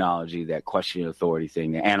terminology, that question of authority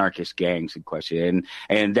thing, the anarchist gangs in question.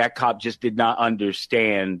 And that cop just did not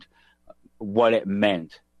understand what it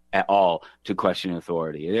meant at all to question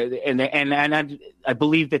authority. And I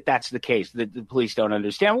believe that that's the case, that the police don't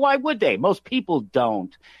understand. Why would they? Most people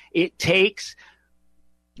don't. It takes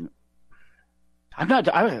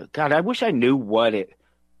I wish I knew what it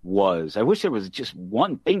was. I wish there was just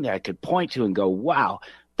one thing that I could point to and go, wow,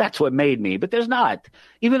 that's what made me. But there's not.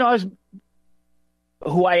 Even though I was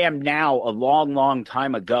who I am now a long, long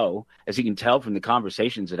time ago, as you can tell from the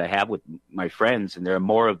conversations that I have with my friends, and there are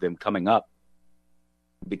more of them coming up,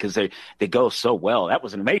 because they go so well. That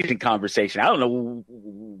was an amazing conversation. I don't know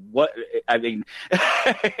I don't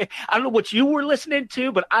know what you were listening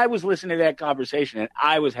to, but I was listening to that conversation and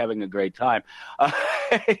I was having a great time. So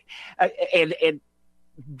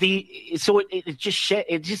it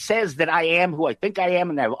just says that I am who I think I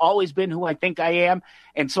am, and I've always been who I think I am.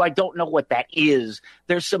 And so I don't know what that is.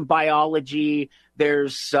 There's some biology.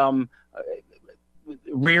 There's some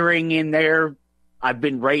rearing in there. I've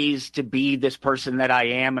been raised to be this person that I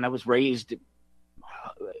am, and I was raised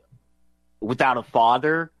without a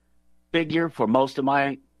father figure for most of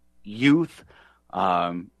my youth.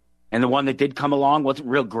 And the one that did come along wasn't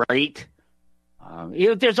real great.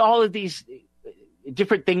 There's all of these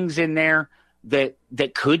different things in there that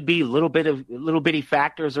could be little bitty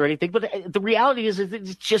factors or anything. But the reality is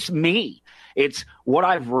it's just me. It's what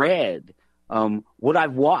I've read. What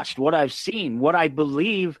I've watched, what I've seen, what I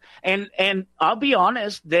believe, and I'll be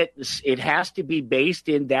honest that it has to be based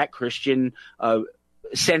in that Christian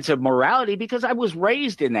sense of morality because I was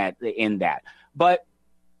raised in that. But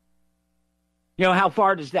How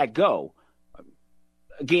far does that go?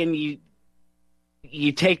 Again,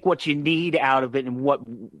 you take what you need out of it and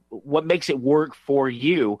what makes it work for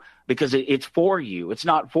you, because it's for you. It's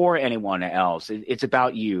not for anyone else. It's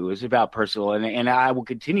about you. It's about personal. And I will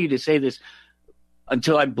continue to say this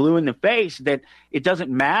until I'm blue in the face, that it doesn't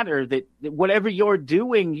matter, that whatever you're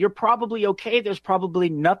doing, you're probably okay. There's probably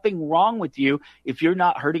nothing wrong with you if you're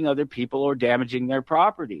not hurting other people or damaging their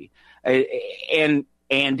property. And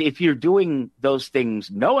if you're doing those things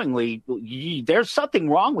knowingly, there's something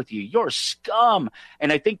wrong with you. You're scum.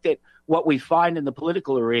 And I think that what we find in the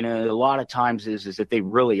political arena a lot of times is that they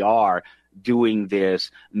really are doing this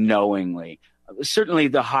knowingly. Certainly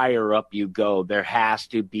the higher up you go, there has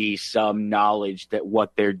to be some knowledge that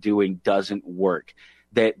what they're doing doesn't work,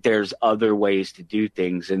 that there's other ways to do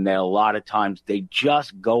things, and that a lot of times they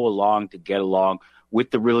just go along to get along,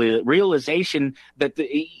 with the realization that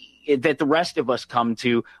the rest of us come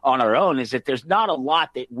to on our own, is that there's not a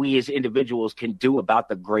lot that we as individuals can do about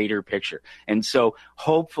the greater picture. And so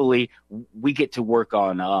hopefully we get to work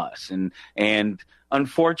on us. And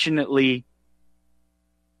unfortunately,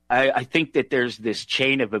 I think that there's this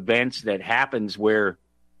chain of events that happens where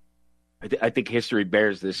I think history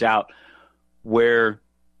bears this out, where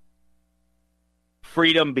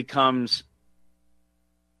freedom becomes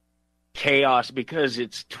chaos because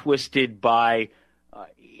it's twisted by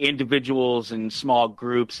individuals and small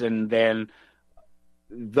groups, and then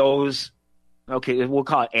those, we'll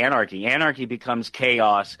call it anarchy. Anarchy becomes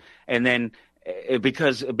chaos, and then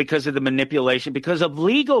because of the manipulation, because of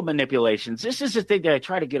legal manipulations. This is the thing that I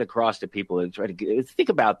try to get across to people, and try to think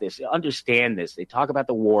about this, understand this. They talk about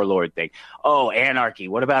the warlord thing. Oh, anarchy.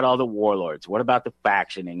 What about all the warlords? What about the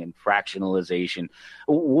factioning and fractionalization?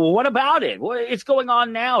 What about it? It's going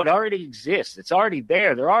on now. It already exists. It's already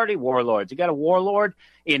there. They're already warlords. You got a warlord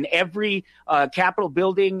in every Capitol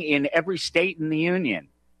building in every state in the Union.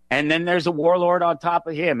 And then there's a warlord on top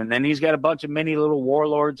of him. And then he's got a bunch of many little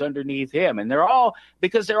warlords underneath him. And they're all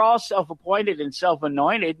self-appointed and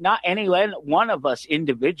self-anointed. Not any one of us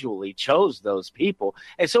individually chose those people.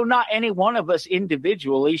 And so not any one of us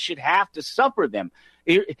individually should have to suffer them.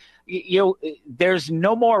 There's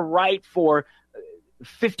no more right for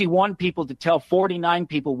 51 people to tell 49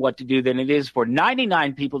 people what to do than it is for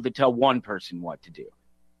 99 people to tell one person what to do.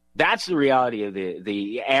 That's the reality of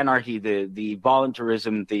the anarchy, the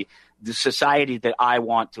voluntarism, the society that I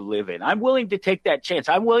want to live in. I'm willing to take that chance.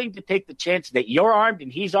 I'm willing to take the chance that you're armed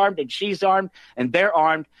and he's armed and she's armed and they're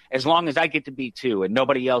armed, as long as I get to be too, and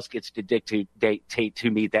nobody else gets to dictate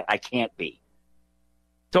to me that I can't be.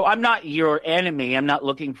 So I'm not your enemy. I'm not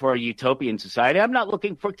looking for a utopian society. I'm not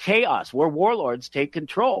looking for chaos where warlords take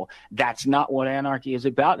control. That's not what anarchy is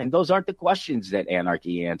about. And those aren't the questions that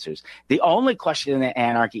anarchy answers. The only question that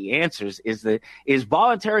anarchy answers is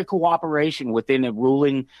voluntary cooperation within a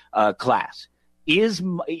ruling class. Is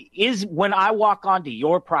when I walk onto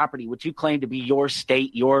your property, which you claim to be your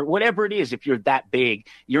state, your whatever it is, if you're that big,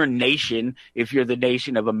 your nation, if you're the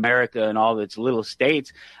nation of America and all its little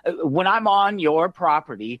states, when I'm on your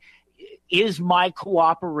property, is my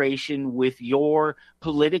cooperation with your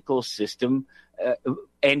political system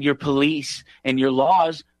and your police and your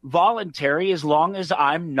laws voluntary, as long as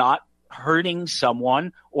I'm not hurting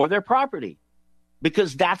someone or their property?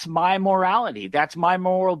 Because that's my morality. That's my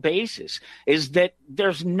moral basis, is that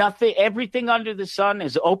there's nothing, everything under the sun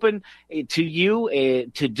is open to you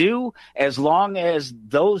to do, as long as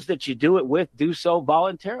those that you do it with do so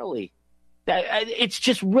voluntarily. It's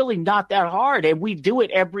just really not that hard. And we do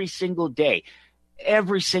it every single day,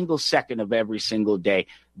 every single second of every single day.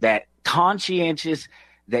 That conscious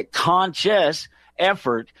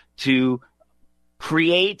effort to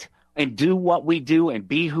create and do what we do and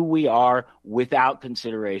be who we are without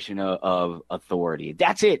consideration of authority.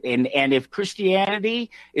 That's it. And if Christianity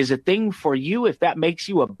is a thing for you, if that makes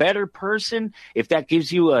you a better person, if that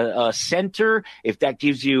gives you a center, if that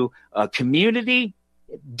gives you a community,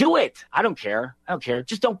 do it. I don't care.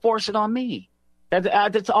 Just don't force it on me.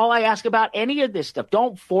 That's all I ask about any of this stuff.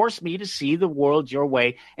 Don't force me to see the world your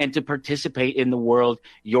way and to participate in the world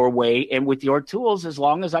your way and with your tools, as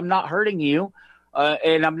long as I'm not hurting you.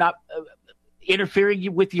 And I'm not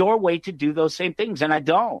interfering with your way to do those same things. And I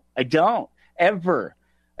don't ever.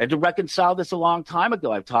 I had to reconcile this a long time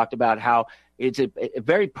ago. I've talked about how it's a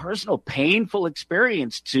very personal, painful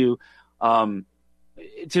experience to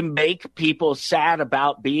make people sad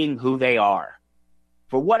about being who they are.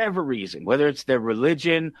 for whatever reason, whether it's their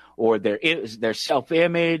religion or their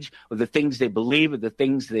self-image or the things they believe or the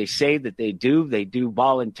things they say that they do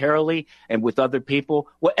voluntarily and with other people,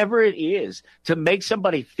 whatever it is, to make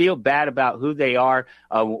somebody feel bad about who they are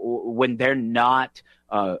when they're not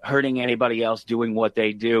hurting anybody else doing what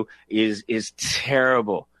they do is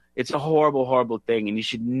terrible. It's a horrible, horrible thing, and you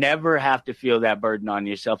should never have to feel that burden on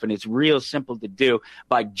yourself. And it's real simple to do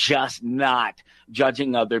by just not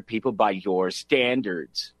judging other people by your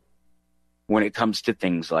standards when it comes to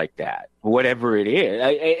things like that, whatever it is.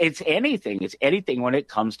 It's anything. It's anything when it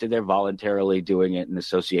comes to their voluntarily doing it in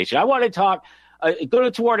association. I want to talk. Go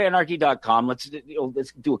to towardanarchy.com. Let's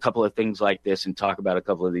do a couple of things like this and talk about a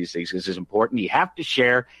couple of these things. This is important. You have to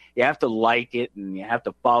share, you have to like it, and you have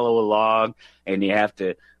to follow along, and you have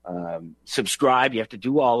to subscribe. You have to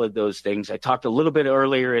do all of those things. I talked a little bit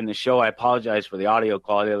earlier in the show. I apologize for the audio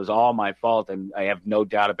quality. It was all my fault, and I have no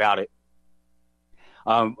doubt about it.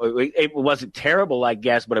 It wasn't terrible, I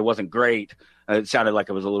guess, but it wasn't great. It sounded like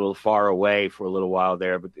I was a little far away for a little while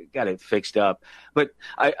there, but got it fixed up. But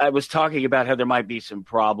I was talking about how there might be some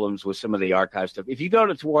problems with some of the archive stuff. If you go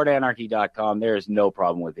to towardanarchy.com, there is no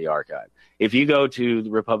problem with the archive. If you go to the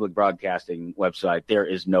Republic Broadcasting website, there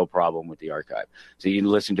is no problem with the archive. So you can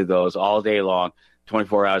listen to those all day long,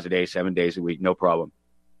 24 hours a day, 7 days a week, no problem.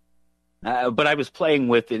 But I was playing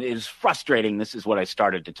with it. It is frustrating. This is what I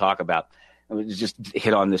started to talk about. I was just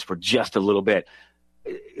hit on this for just a little bit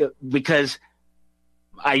because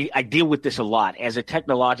I deal with this a lot. As a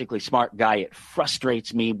technologically smart guy, it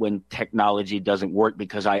frustrates me when technology doesn't work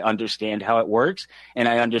because I understand how it works, and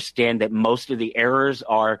I understand that most of the errors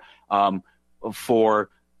are for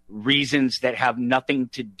reasons that have nothing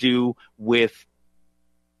to do with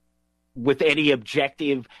any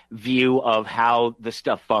objective view of how the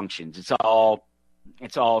stuff functions. It's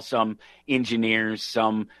all some engineers,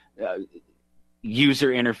 some user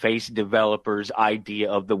interface developers' idea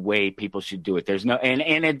of the way people should do it. There's no,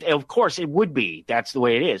 and of course it would be. That's the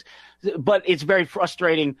way it is. But it's very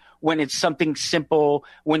frustrating when it's something simple,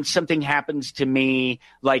 when something happens to me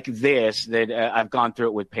like this, that I've gone through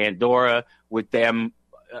it with Pandora, with them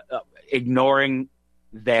ignoring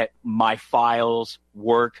that my files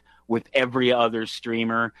work with every other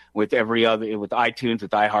streamer, with iTunes,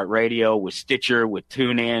 with iHeartRadio, with Stitcher, with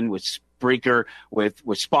TuneIn, with Spreaker, with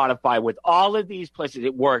Spotify, with all of these places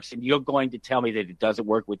it works, and you're going to tell me that it doesn't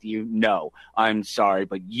work with you? No, I'm sorry,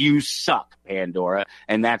 but you suck, Pandora,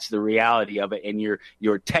 and that's the reality of it. And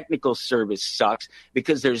your technical service sucks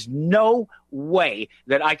because there's no way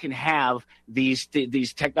that I can have these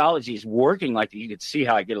technologies working like that. You can see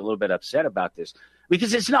how I get a little bit upset about this.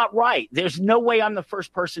 Because it's not right. There's no way I'm the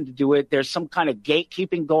first person to do it. There's some kind of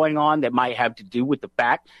gatekeeping going on that might have to do with the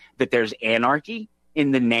fact that there's anarchy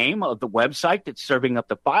in the name of the website that's serving up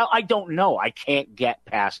the file. I don't know. I can't get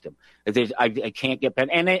past them. I can't get past,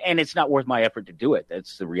 and it's not worth my effort to do it.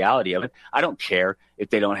 That's the reality of it. I don't care if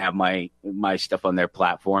they don't have my stuff on their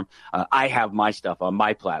platform. I have my stuff on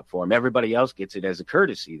my platform. Everybody else gets it as a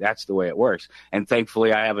courtesy. That's the way it works. And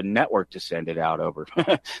thankfully, I have a network to send it out over.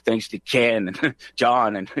 Thanks to Ken and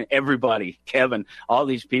John and everybody, Kevin, all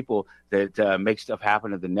these people that make stuff happen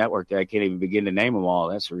to the network that I can't even begin to name them all.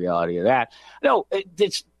 That's the reality of that. No,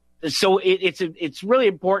 it's really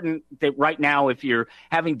important that right now, if you're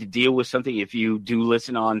having to deal with something, if you do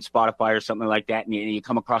listen on Spotify or something like that, and you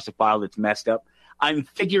come across a file that's messed up, I'm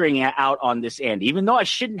figuring it out on this end, even though I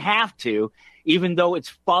shouldn't have to, even though it's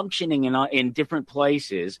functioning in different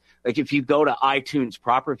places. Like if you go to iTunes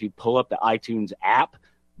proper, if you pull up the iTunes app,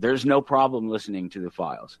 there's no problem listening to the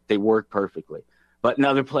files. They work perfectly. But in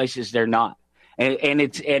other places, they're not. And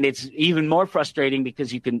it's even more frustrating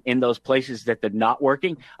because you can, in those places that they're not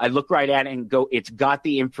working, I look right at it and go, it's got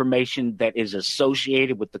the information that is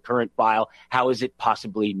associated with the current file. How is it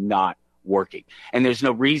possibly not working? And there's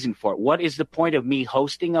no reason for it. What is the point of me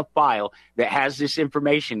hosting a file that has this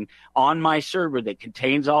information on my server that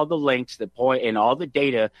contains all the links, the point, and all the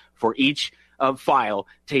data for each file,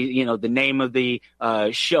 to the name of the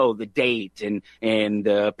show, the date, and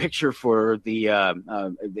the picture for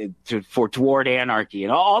for Toward Anarchy,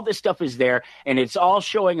 and all this stuff is there, and it's all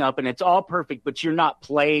showing up, and it's all perfect, but you're not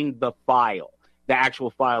playing the file, the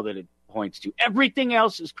actual file that it points to. Everything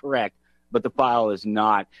else is correct, but the file is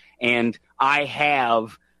not. And I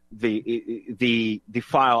have the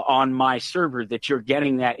file on my server that you're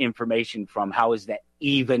getting that information from. How is that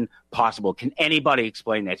even possible? Can anybody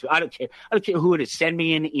explain that to me? I don't care who it is. Send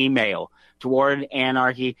me an email,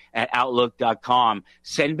 towardanarchy@outlook.com.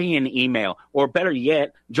 Send me an email, or better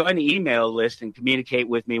yet, join the email list and communicate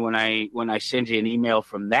with me when I send you an email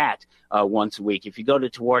from that once a week. If you go to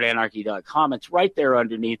towardanarchy.com, it's right there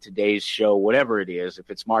underneath today's show, whatever it is. If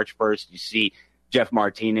it's March 1st, you see Jeff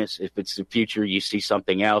Martinez. If it's the future, you see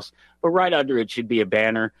something else. But right under it should be a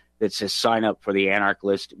banner that says sign up for the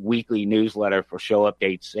Anarchlist weekly newsletter for show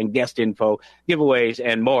updates and guest info, giveaways,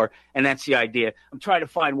 and more. And that's the idea. I'm trying to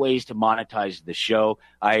find ways to monetize the show.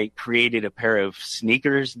 I created a pair of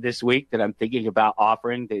sneakers this week that I'm thinking about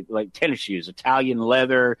offering. They like tennis shoes, Italian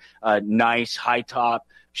leather, nice high top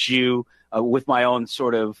shoe with my own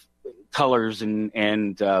sort of colors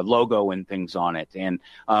and logo and things on it. And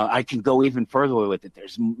I can go even further with it.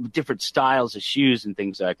 There's different styles of shoes and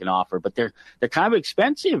things that I can offer, but they're kind of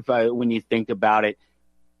expensive when you think about it,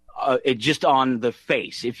 just on the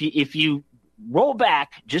face. If you roll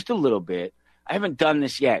back just a little bit, I haven't done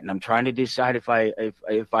this yet, and I'm trying to decide if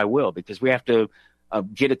I will, because we have to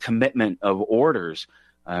get a commitment of orders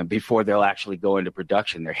before they'll actually go into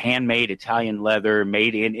production. They're handmade Italian leather,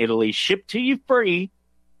 made in Italy, shipped to you free.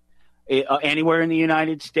 Anywhere in the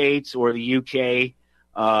United States or the UK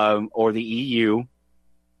or the EU.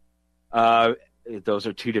 Those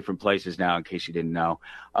are two different places now, in case you didn't know.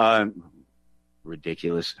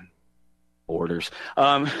 Ridiculous orders.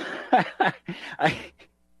 I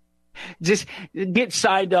just get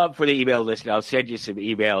signed up for the email list, and I'll send you some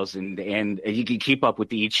emails, and you can keep up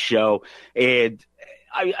with each show. And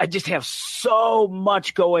I just have so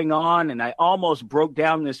much going on, and I almost broke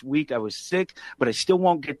down this week. I was sick, but I still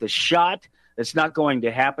won't get the shot. That's not going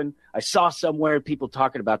to happen. I saw somewhere people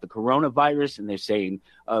talking about the coronavirus, and they're saying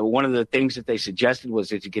one of the things that they suggested was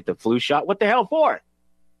that you get the flu shot. What the hell for?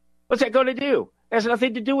 What's that going to do? It has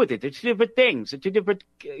nothing to do with it. They're two different things.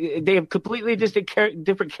 They have completely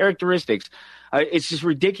different characteristics. It's just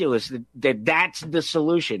ridiculous that's the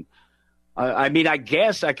solution. I mean, I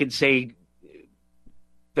guess I could say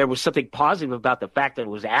there was something positive about the fact that it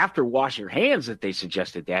was after wash your hands that they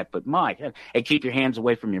suggested that, but and keep your hands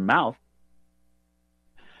away from your mouth.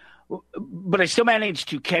 But I still managed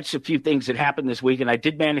to catch a few things that happened this week, and I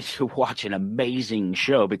did manage to watch an amazing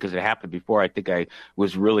show because it happened before I think I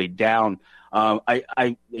was really down.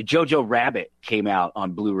 Jojo Rabbit came out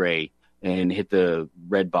on Blu-ray and hit the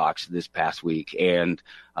red box this past week. And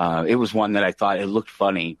it was one that I thought it looked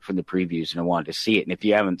funny from the previews, and I wanted to see it. And if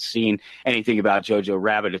you haven't seen anything about Jojo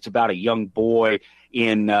Rabbit, it's about a young boy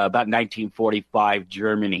in about 1945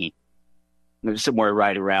 Germany, somewhere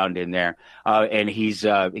right around in there. And he's,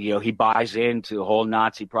 he buys into the whole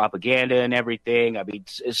Nazi propaganda and everything. I mean,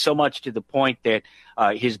 so much to the point that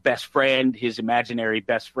his best friend, his imaginary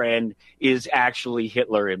best friend, is actually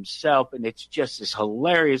Hitler himself. And it's just this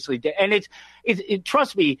hilariously, and it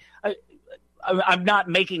trust me, I'm not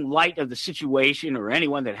making light of the situation or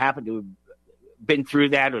anyone that happened to have been through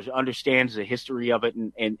that or understands the history of it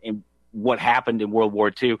and what happened in World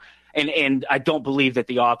War II. And I don't believe that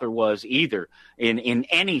the author was either in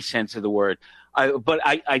any sense of the word. But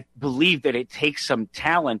I believe that it takes some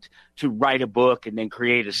talent to write a book and then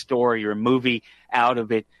create a story or a movie out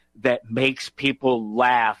of it that makes people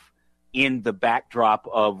laugh in the backdrop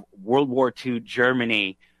of World War II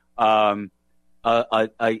Germany. A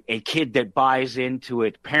kid that buys into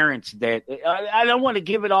it, parents that I don't want to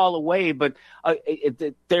give it all away, but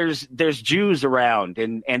there's Jews around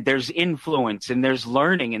and there's influence and there's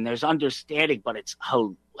learning and there's understanding, but it's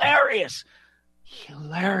hilarious.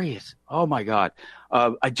 Oh my God.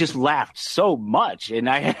 I just laughed so much, and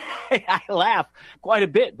I laugh quite a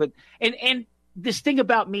bit, but, and this thing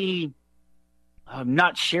about me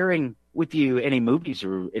not sharing with you any movies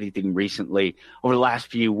or anything recently over the last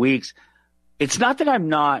few weeks, it's not that I'm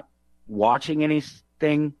not watching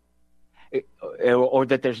anything or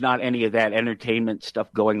that there's not any of that entertainment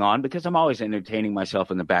stuff going on, because I'm always entertaining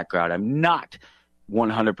myself in the background. I'm not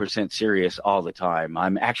 100% serious all the time.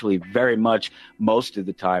 I'm actually very much most of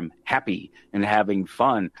the time happy and having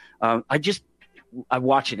fun. I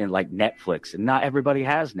watch it in like Netflix, and not everybody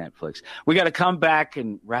has Netflix. We got to come back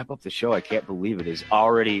and wrap up the show. I can't believe it is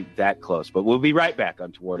already that close, but we'll be right back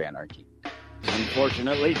on Toward Anarchy.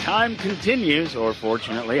 Unfortunately, time continues, or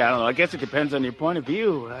fortunately, I don't know. I guess it depends on your point of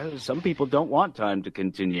view. Some people don't want time to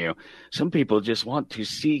continue. Some people just want to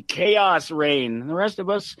see chaos reign. And the rest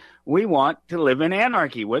of us, we want to live in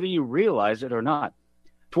anarchy, whether you realize it or not.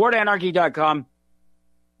 TowardAnarchy.com.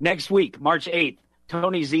 Next week, March 8th,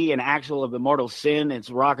 Tony Z and Axel of Immortal Sin. It's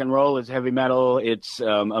rock and roll. It's heavy metal. It's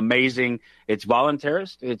amazing. It's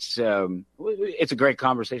voluntarist. It's a great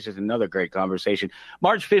conversation. It's another great conversation.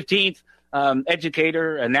 March 15th,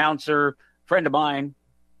 educator, announcer, friend of mine,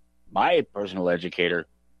 my personal educator,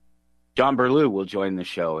 John Berlew will join the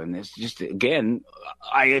show. And it's just, again,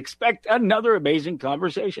 I expect another amazing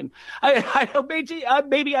conversation.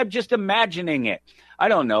 Maybe I'm just imagining it. I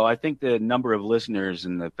don't know. I think the number of listeners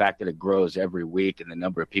and the fact that it grows every week and the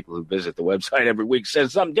number of people who visit the website every week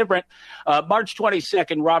says something different. March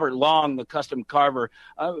 22nd, Robert Long, the custom carver.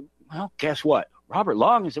 Well, guess what? Robert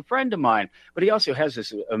Long is a friend of mine, but he also has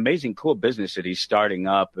this amazing, cool business that he's starting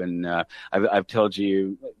up. And I've told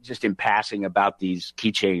you just in passing about these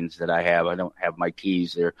keychains that I have. I don't have my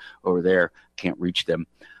keys. They're over there. Can't reach them.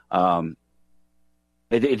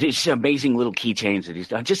 It's amazing little keychains that he's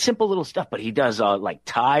done. Just simple little stuff, but he does like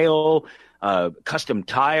tile, custom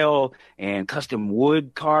tile and custom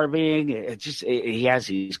wood carving. He has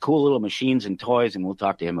these cool little machines and toys, and we'll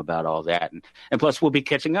talk to him about all that. And plus, we'll be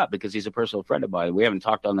catching up because he's a personal friend of mine. We haven't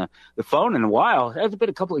talked on the phone in a while. It's been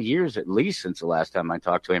a couple of years at least since the last time I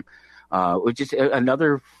talked to him. Just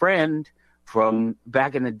another friend from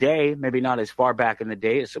back in the day, maybe not as far back in the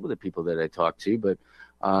day as some of the people that I talked to, but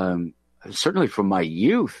certainly from my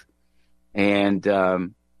youth. And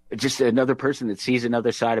just another person that sees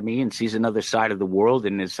another side of me and sees another side of the world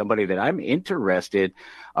and is somebody that I'm interested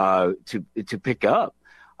to pick up.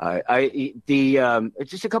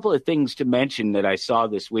 Just a couple of things to mention that I saw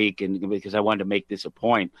this week, and because I wanted to make this a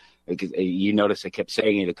point, because you notice I kept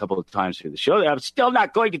saying it a couple of times through the show that I'm still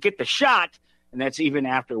not going to get the shot, and that's even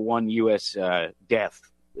after one U.S. death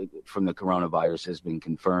from the coronavirus has been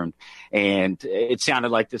confirmed. And it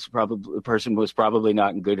sounded like this person was probably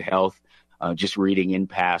not in good health, just reading in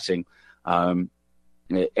passing. And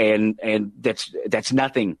that's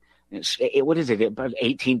nothing. What is it? About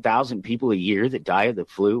 18,000 people a year that die of the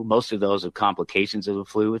flu. Most of those are complications of the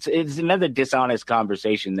flu. It's another dishonest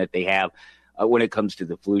conversation that they have when it comes to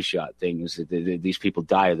the flu shot thing, is that these people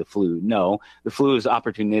die of the flu. No, the flu is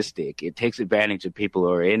opportunistic. It takes advantage of people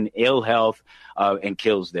who are in ill health and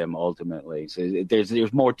kills them ultimately. So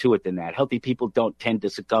there's more to it than that. Healthy people don't tend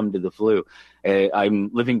to succumb to the flu.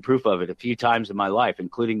 I'm living proof of it a few times in my life,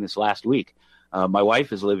 including this last week. My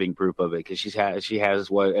wife is living proof of it because she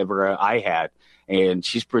has whatever I had, and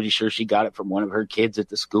she's pretty sure she got it from one of her kids at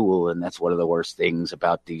the school. And that's one of the worst things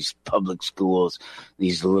about these public schools,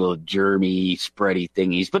 these little germy, spready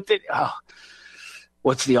thingies. But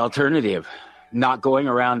what's the alternative? Not going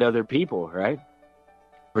around other people, right?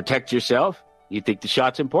 Protect yourself. You think the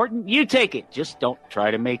shot's important? You take it. Just don't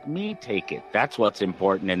try to make me take it. That's what's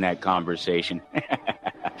important in that conversation.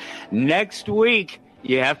 Next week,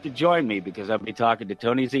 you have to join me because I'll be talking to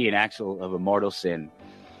Tony Z and Axel of Immortal Sin.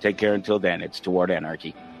 Take care until then. It's Toward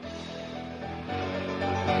Anarchy.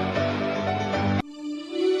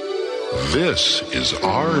 This is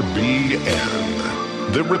RBN,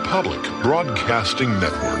 the Republic Broadcasting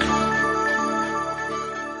Network.